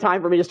is the right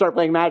time for me to start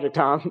playing Magic,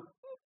 Tom.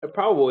 It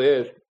probably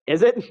is.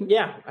 Is it?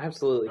 Yeah,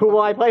 absolutely. Who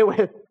will I play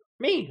with?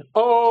 Me.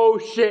 Oh,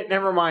 shit.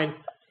 Never mind.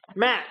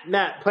 Matt,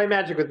 play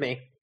Magic with me.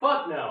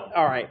 Fuck no.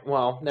 All right.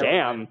 Well, never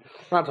mind.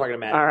 We're not talking to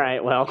Matt. All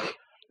right, well.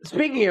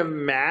 Speaking of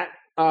Matt,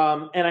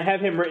 and I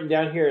have him written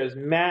down here as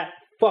Matt,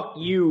 fuck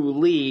you,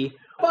 Lee.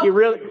 He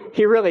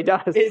really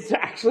does. It's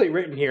actually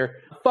written here.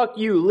 Fuck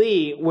you,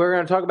 Lee. We're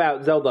going to talk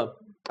about Zelda.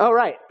 Oh,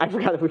 right. I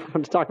forgot that we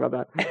wanted to talk about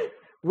that.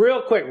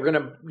 Real quick, we're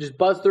going to just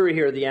buzz through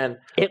here at the end.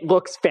 It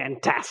looks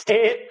fantastic.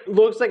 It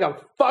looks like a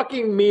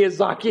fucking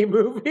Miyazaki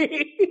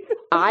movie.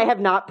 I have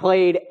not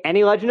played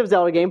any Legend of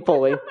Zelda game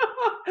fully.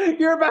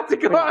 You're about to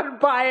go out and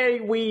buy a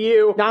Wii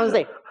U. No, I was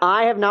saying,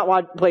 I have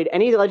not played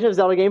any Legend of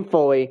Zelda game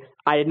fully.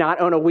 I did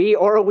not own a Wii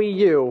or a Wii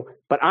U,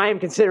 but I am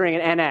considering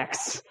an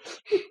NX.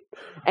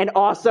 And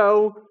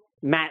also,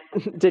 Matt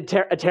did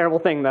a terrible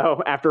thing,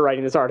 though, after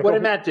writing this article. What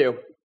did Matt do?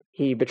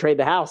 He betrayed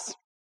the house.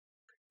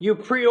 You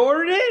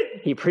pre-ordered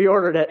it? He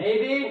pre-ordered it.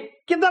 Maybe.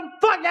 Get the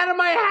fuck out of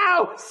my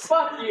house!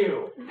 Fuck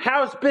you.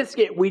 House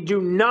Biscuit, we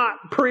do not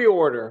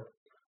pre-order.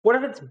 What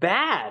if it's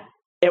bad?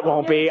 It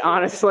won't be,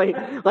 honestly.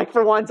 Like,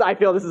 for once, I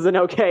feel this is an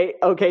okay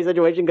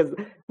situation, because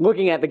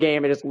looking at the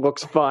game, it just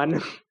looks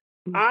fun.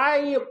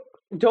 I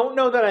don't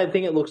know that I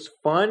think it looks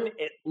fun.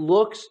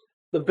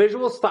 The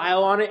visual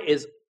style on it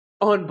is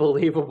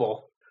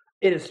unbelievable.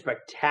 It is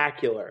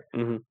spectacular.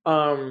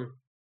 Mm-hmm.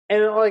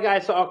 And like I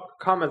saw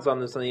comments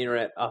on this on the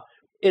internet,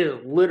 it is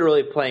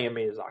literally playing a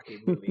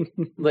Miyazaki movie.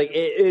 Like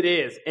it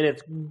is, and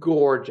it's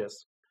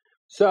gorgeous.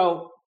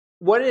 So,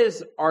 what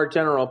is our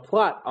general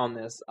plot on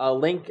this?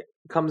 Link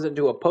comes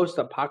into a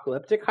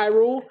post-apocalyptic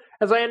Hyrule,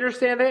 as I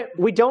understand it.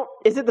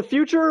 Is it the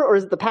future or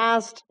is it the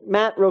past?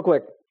 Matt, real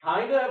quick.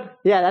 Kind of.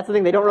 Yeah, that's the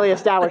thing. They don't really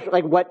establish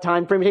like what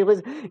time frame it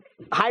takes place.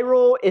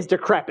 Hyrule is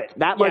decrepit.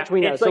 That much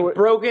we know. It's like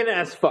broken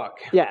as fuck.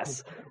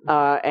 Yes.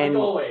 And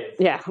like always.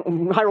 Yeah,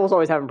 Hyrule's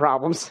always having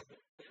problems.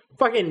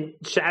 Fucking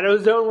Shadow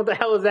Zone, what the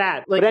hell is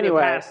that? Like, but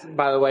anyway, Past,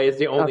 by the way, is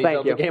the only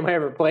Zelda game I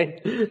ever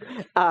played.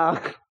 I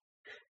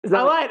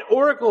lied.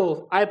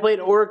 Oracle. I played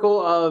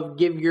Oracle of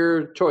Give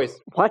Your Choice.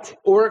 What?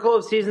 Oracle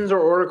of Seasons or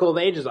Oracle of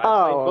Ages. I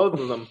played both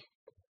of them.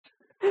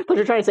 I thought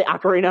you were trying to say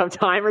Ocarina of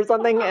Time or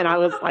something, and I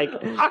was like...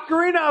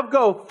 Ocarina of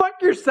Go,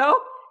 fuck yourself!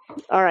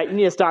 All right, you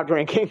need to stop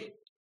drinking.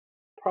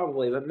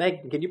 Probably, but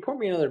Megan, can you pour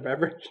me another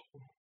beverage?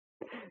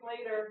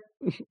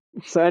 Later.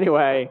 So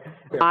anyway,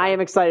 I am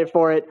excited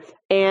for it,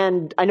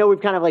 and I know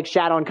we've kind of like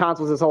shat on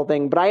consoles this whole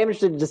thing, but I am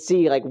interested to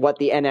see like what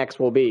the NX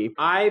will be.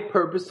 I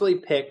purposely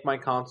pick my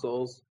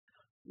consoles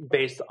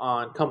based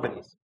on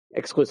companies.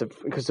 Exclusive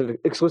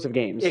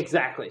games.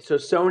 Exactly. So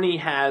Sony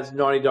has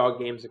Naughty Dog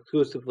games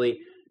exclusively.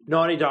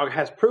 Naughty Dog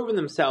has proven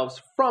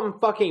themselves from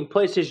fucking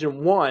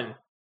PlayStation 1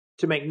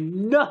 to make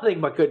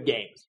nothing but good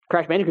games.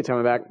 Crash Bandicoot's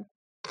coming back.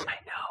 I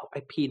know.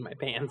 I peed my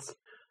pants.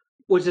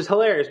 Which is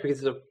hilarious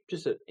because it's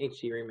just an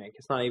HD remake.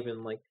 It's not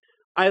even like...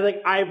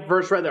 I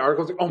first read the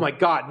article, I was like, oh my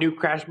god, new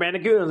Crash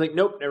Bandicoot? And I was like,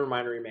 nope, never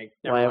mind, a remake.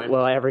 Will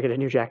I ever get a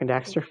new Jak and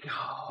Daxter?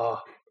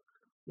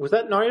 Was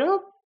that Naughty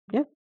Dog?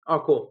 Yeah. Oh,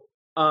 cool.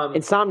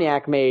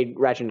 Insomniac made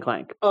Ratchet and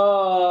Clank.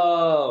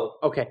 Oh,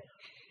 okay.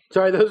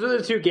 Sorry, those are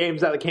the two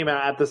games that came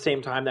out at the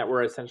same time that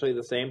were essentially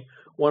the same.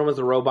 One was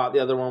a robot, the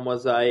other one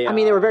was a... I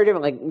mean, they were very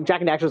different. Like, Jak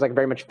and Daxter was like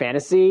very much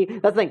fantasy.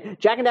 That's the thing.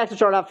 Jak and Daxter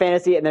started off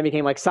fantasy and then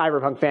became like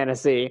cyberpunk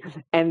fantasy.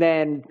 And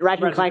then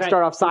Ratchet and Clank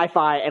started off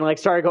sci-fi and like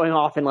started going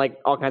off in like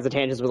all kinds of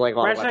tangents with like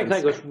all Ratchet and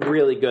Clank was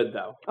really good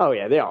though. Oh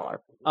yeah, they all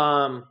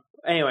are.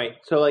 Anyway,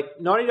 so like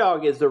Naughty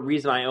Dog is the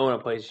reason I own a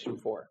PlayStation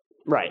 4.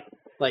 Right.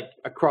 Like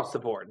across the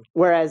board.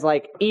 Whereas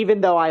like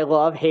even though I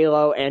love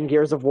Halo and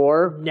Gears of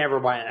War, never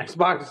buy an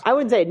Xbox. I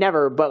wouldn't say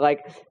never, but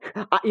like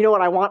you know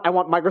what I want? I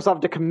want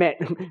Microsoft to commit.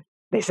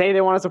 They say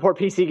they want to support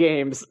PC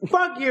games.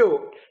 Fuck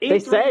you. They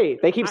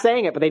keep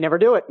saying it, but they never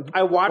do it.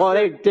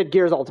 They did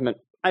Gears Ultimate.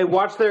 I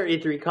watched their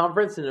E3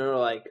 conference and they were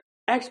like,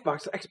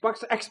 Xbox. I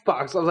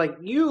was like,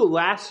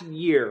 last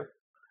year.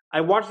 I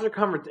watched their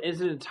conference in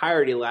its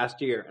entirety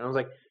last year. And I was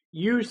like,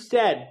 you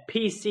said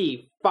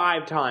PC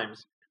 5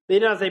 times. They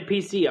did not say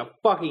PC a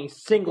fucking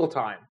single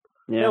time.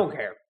 Yeah. They don't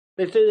care.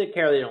 They say they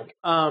care, they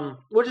don't.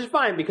 Which is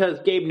fine because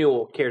Gabe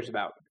Newell cares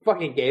about.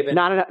 Fucking Gabe.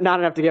 Not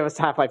enough to give us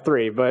Half-Life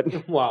 3,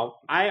 but... Well,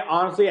 I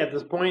honestly, at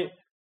this point,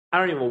 I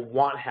don't even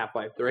want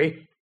Half-Life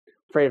 3.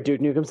 Afraid of Duke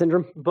Nukem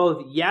Syndrome?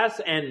 Both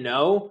yes and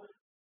no.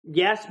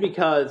 Yes,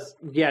 because,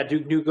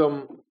 Duke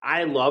Nukem,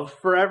 I loved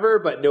forever,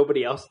 but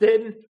nobody else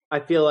did. I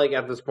feel like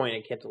at this point,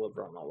 it can't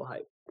deliver on all the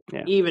hype.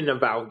 Yeah. Even a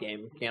Valve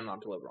game cannot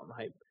deliver on the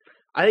hype.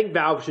 I think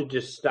Valve should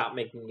just stop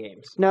making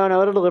games. No,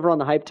 it'll deliver on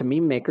the hype to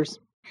meme makers.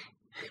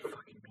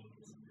 Fucking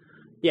memes.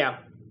 Yeah.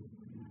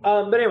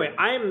 But anyway,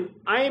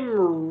 I'm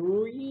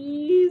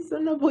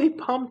reasonably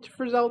pumped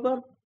for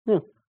Zelda.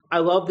 I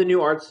love the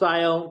new art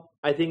style.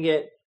 I think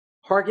it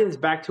harkens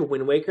back to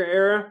Wind Waker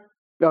era.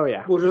 Oh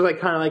yeah, which was like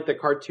kind of like the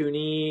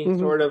cartoony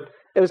sort of.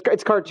 It's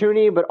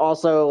cartoony, but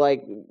also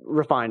like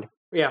refined.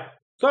 Yeah,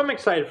 so I'm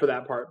excited for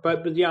that part.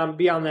 But beyond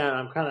that,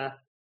 I'm kind of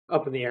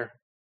up in the air.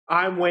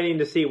 I'm waiting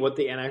to see what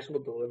the NX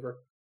will deliver.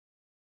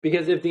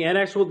 Because if the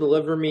NX will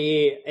deliver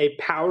me a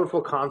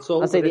powerful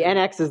console... I'll say the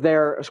NX is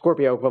their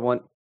Scorpio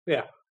equivalent.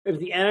 Yeah. If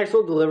the NX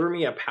will deliver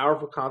me a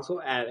powerful console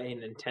at a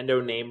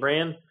Nintendo name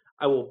brand,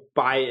 I will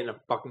buy it in a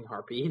fucking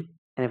heartbeat.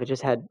 And if it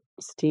just had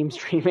Steam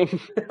streaming...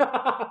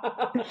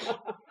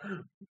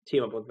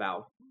 Team up with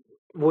Valve.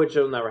 Which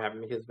will never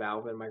happen because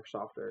Valve and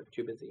Microsoft are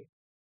too busy.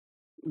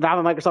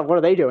 Valve and Microsoft, what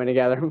are they doing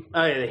together?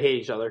 Oh yeah, they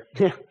hate each other.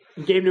 Yeah.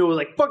 Gabe Newell was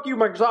like, fuck you,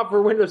 Microsoft,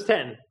 for Windows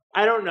 10.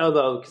 I don't know,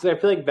 though, because I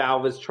feel like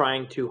Valve is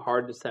trying too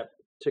hard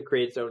to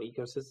create its own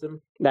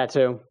ecosystem. That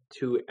too.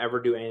 To ever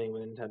do anything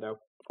with Nintendo.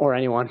 Or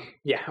anyone.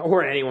 Yeah,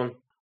 or anyone.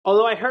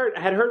 Although I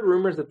had heard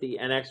rumors that the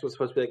NX was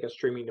supposed to be like a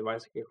streaming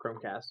device like a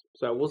Chromecast.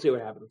 So we'll see what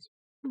happens.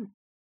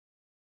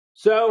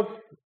 So,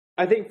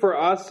 I think for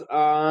us,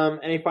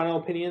 any final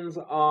opinions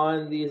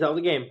on the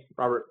Zelda game,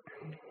 Robert?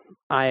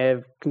 I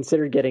have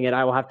considered getting it.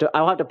 I'll have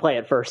to play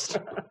it first.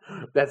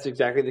 That's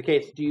exactly the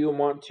case. Do you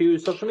want to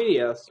social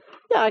media us?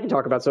 Yeah, I can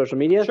talk about social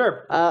media.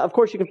 Sure. Of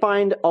course, you can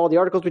find all the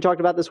articles we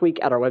talked about this week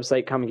at our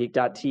website,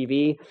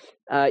 commongeek.tv.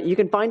 You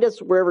can find us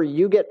wherever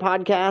you get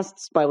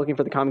podcasts by looking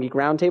for the Common Geek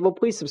Roundtable.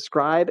 Please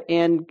subscribe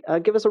and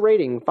give us a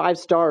rating. 5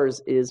 stars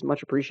is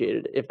much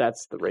appreciated if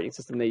that's the rating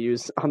system they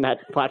use on that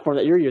platform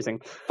that you're using.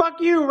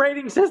 Fuck you,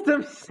 rating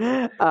systems!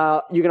 You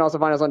can also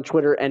find us on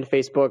Twitter and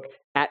Facebook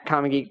at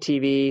Common Geek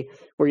TV,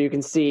 where you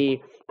can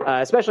see...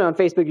 especially on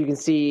Facebook, you can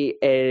see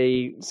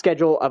a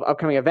schedule of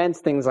upcoming events,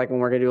 things like when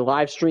we're going to do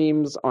live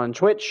streams on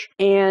Twitch.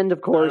 And,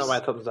 of course,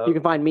 you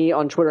can find me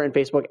on Twitter and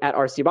Facebook at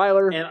RC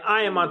Byler. And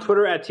I am on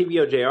Twitter at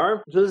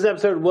TBOJR. So this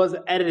episode was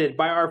edited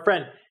by our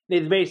friend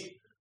Nathan Mace.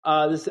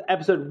 This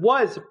episode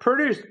was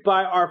produced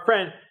by our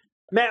friend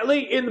Matt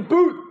Lee in the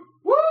booth.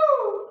 Woo!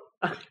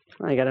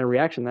 I got a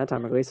reaction that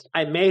time, at least.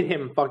 I made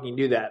him fucking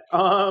do that.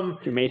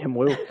 You made him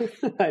woo.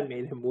 I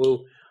made him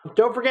woo.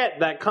 Don't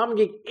forget that Common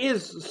Geek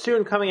is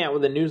soon coming out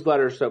with a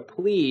newsletter, so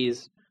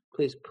please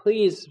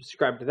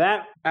subscribe to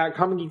that at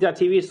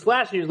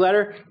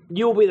commongeek.tv/newsletter.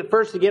 You will be the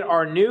first to get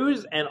our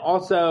news and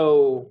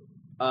also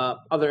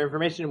other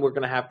information. We're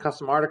going to have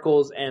custom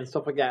articles and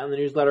stuff like that in the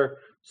newsletter,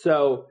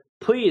 so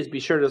please be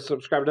sure to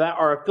subscribe to that.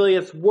 Our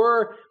affiliates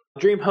were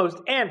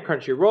DreamHost and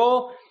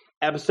Crunchyroll.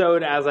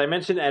 Episode, as I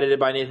mentioned, edited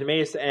by Nathan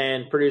Mace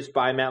and produced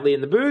by Matt Lee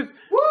in the booth.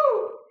 Woo!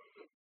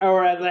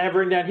 Or as I have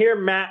written down here,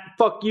 Matt,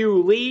 fuck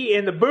you, Lee,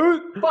 in the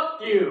booth. Fuck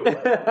you.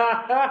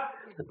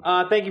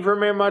 Thank you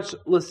very much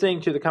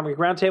listening to the Comic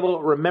Roundtable.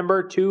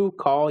 Remember to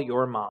call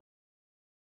your mom.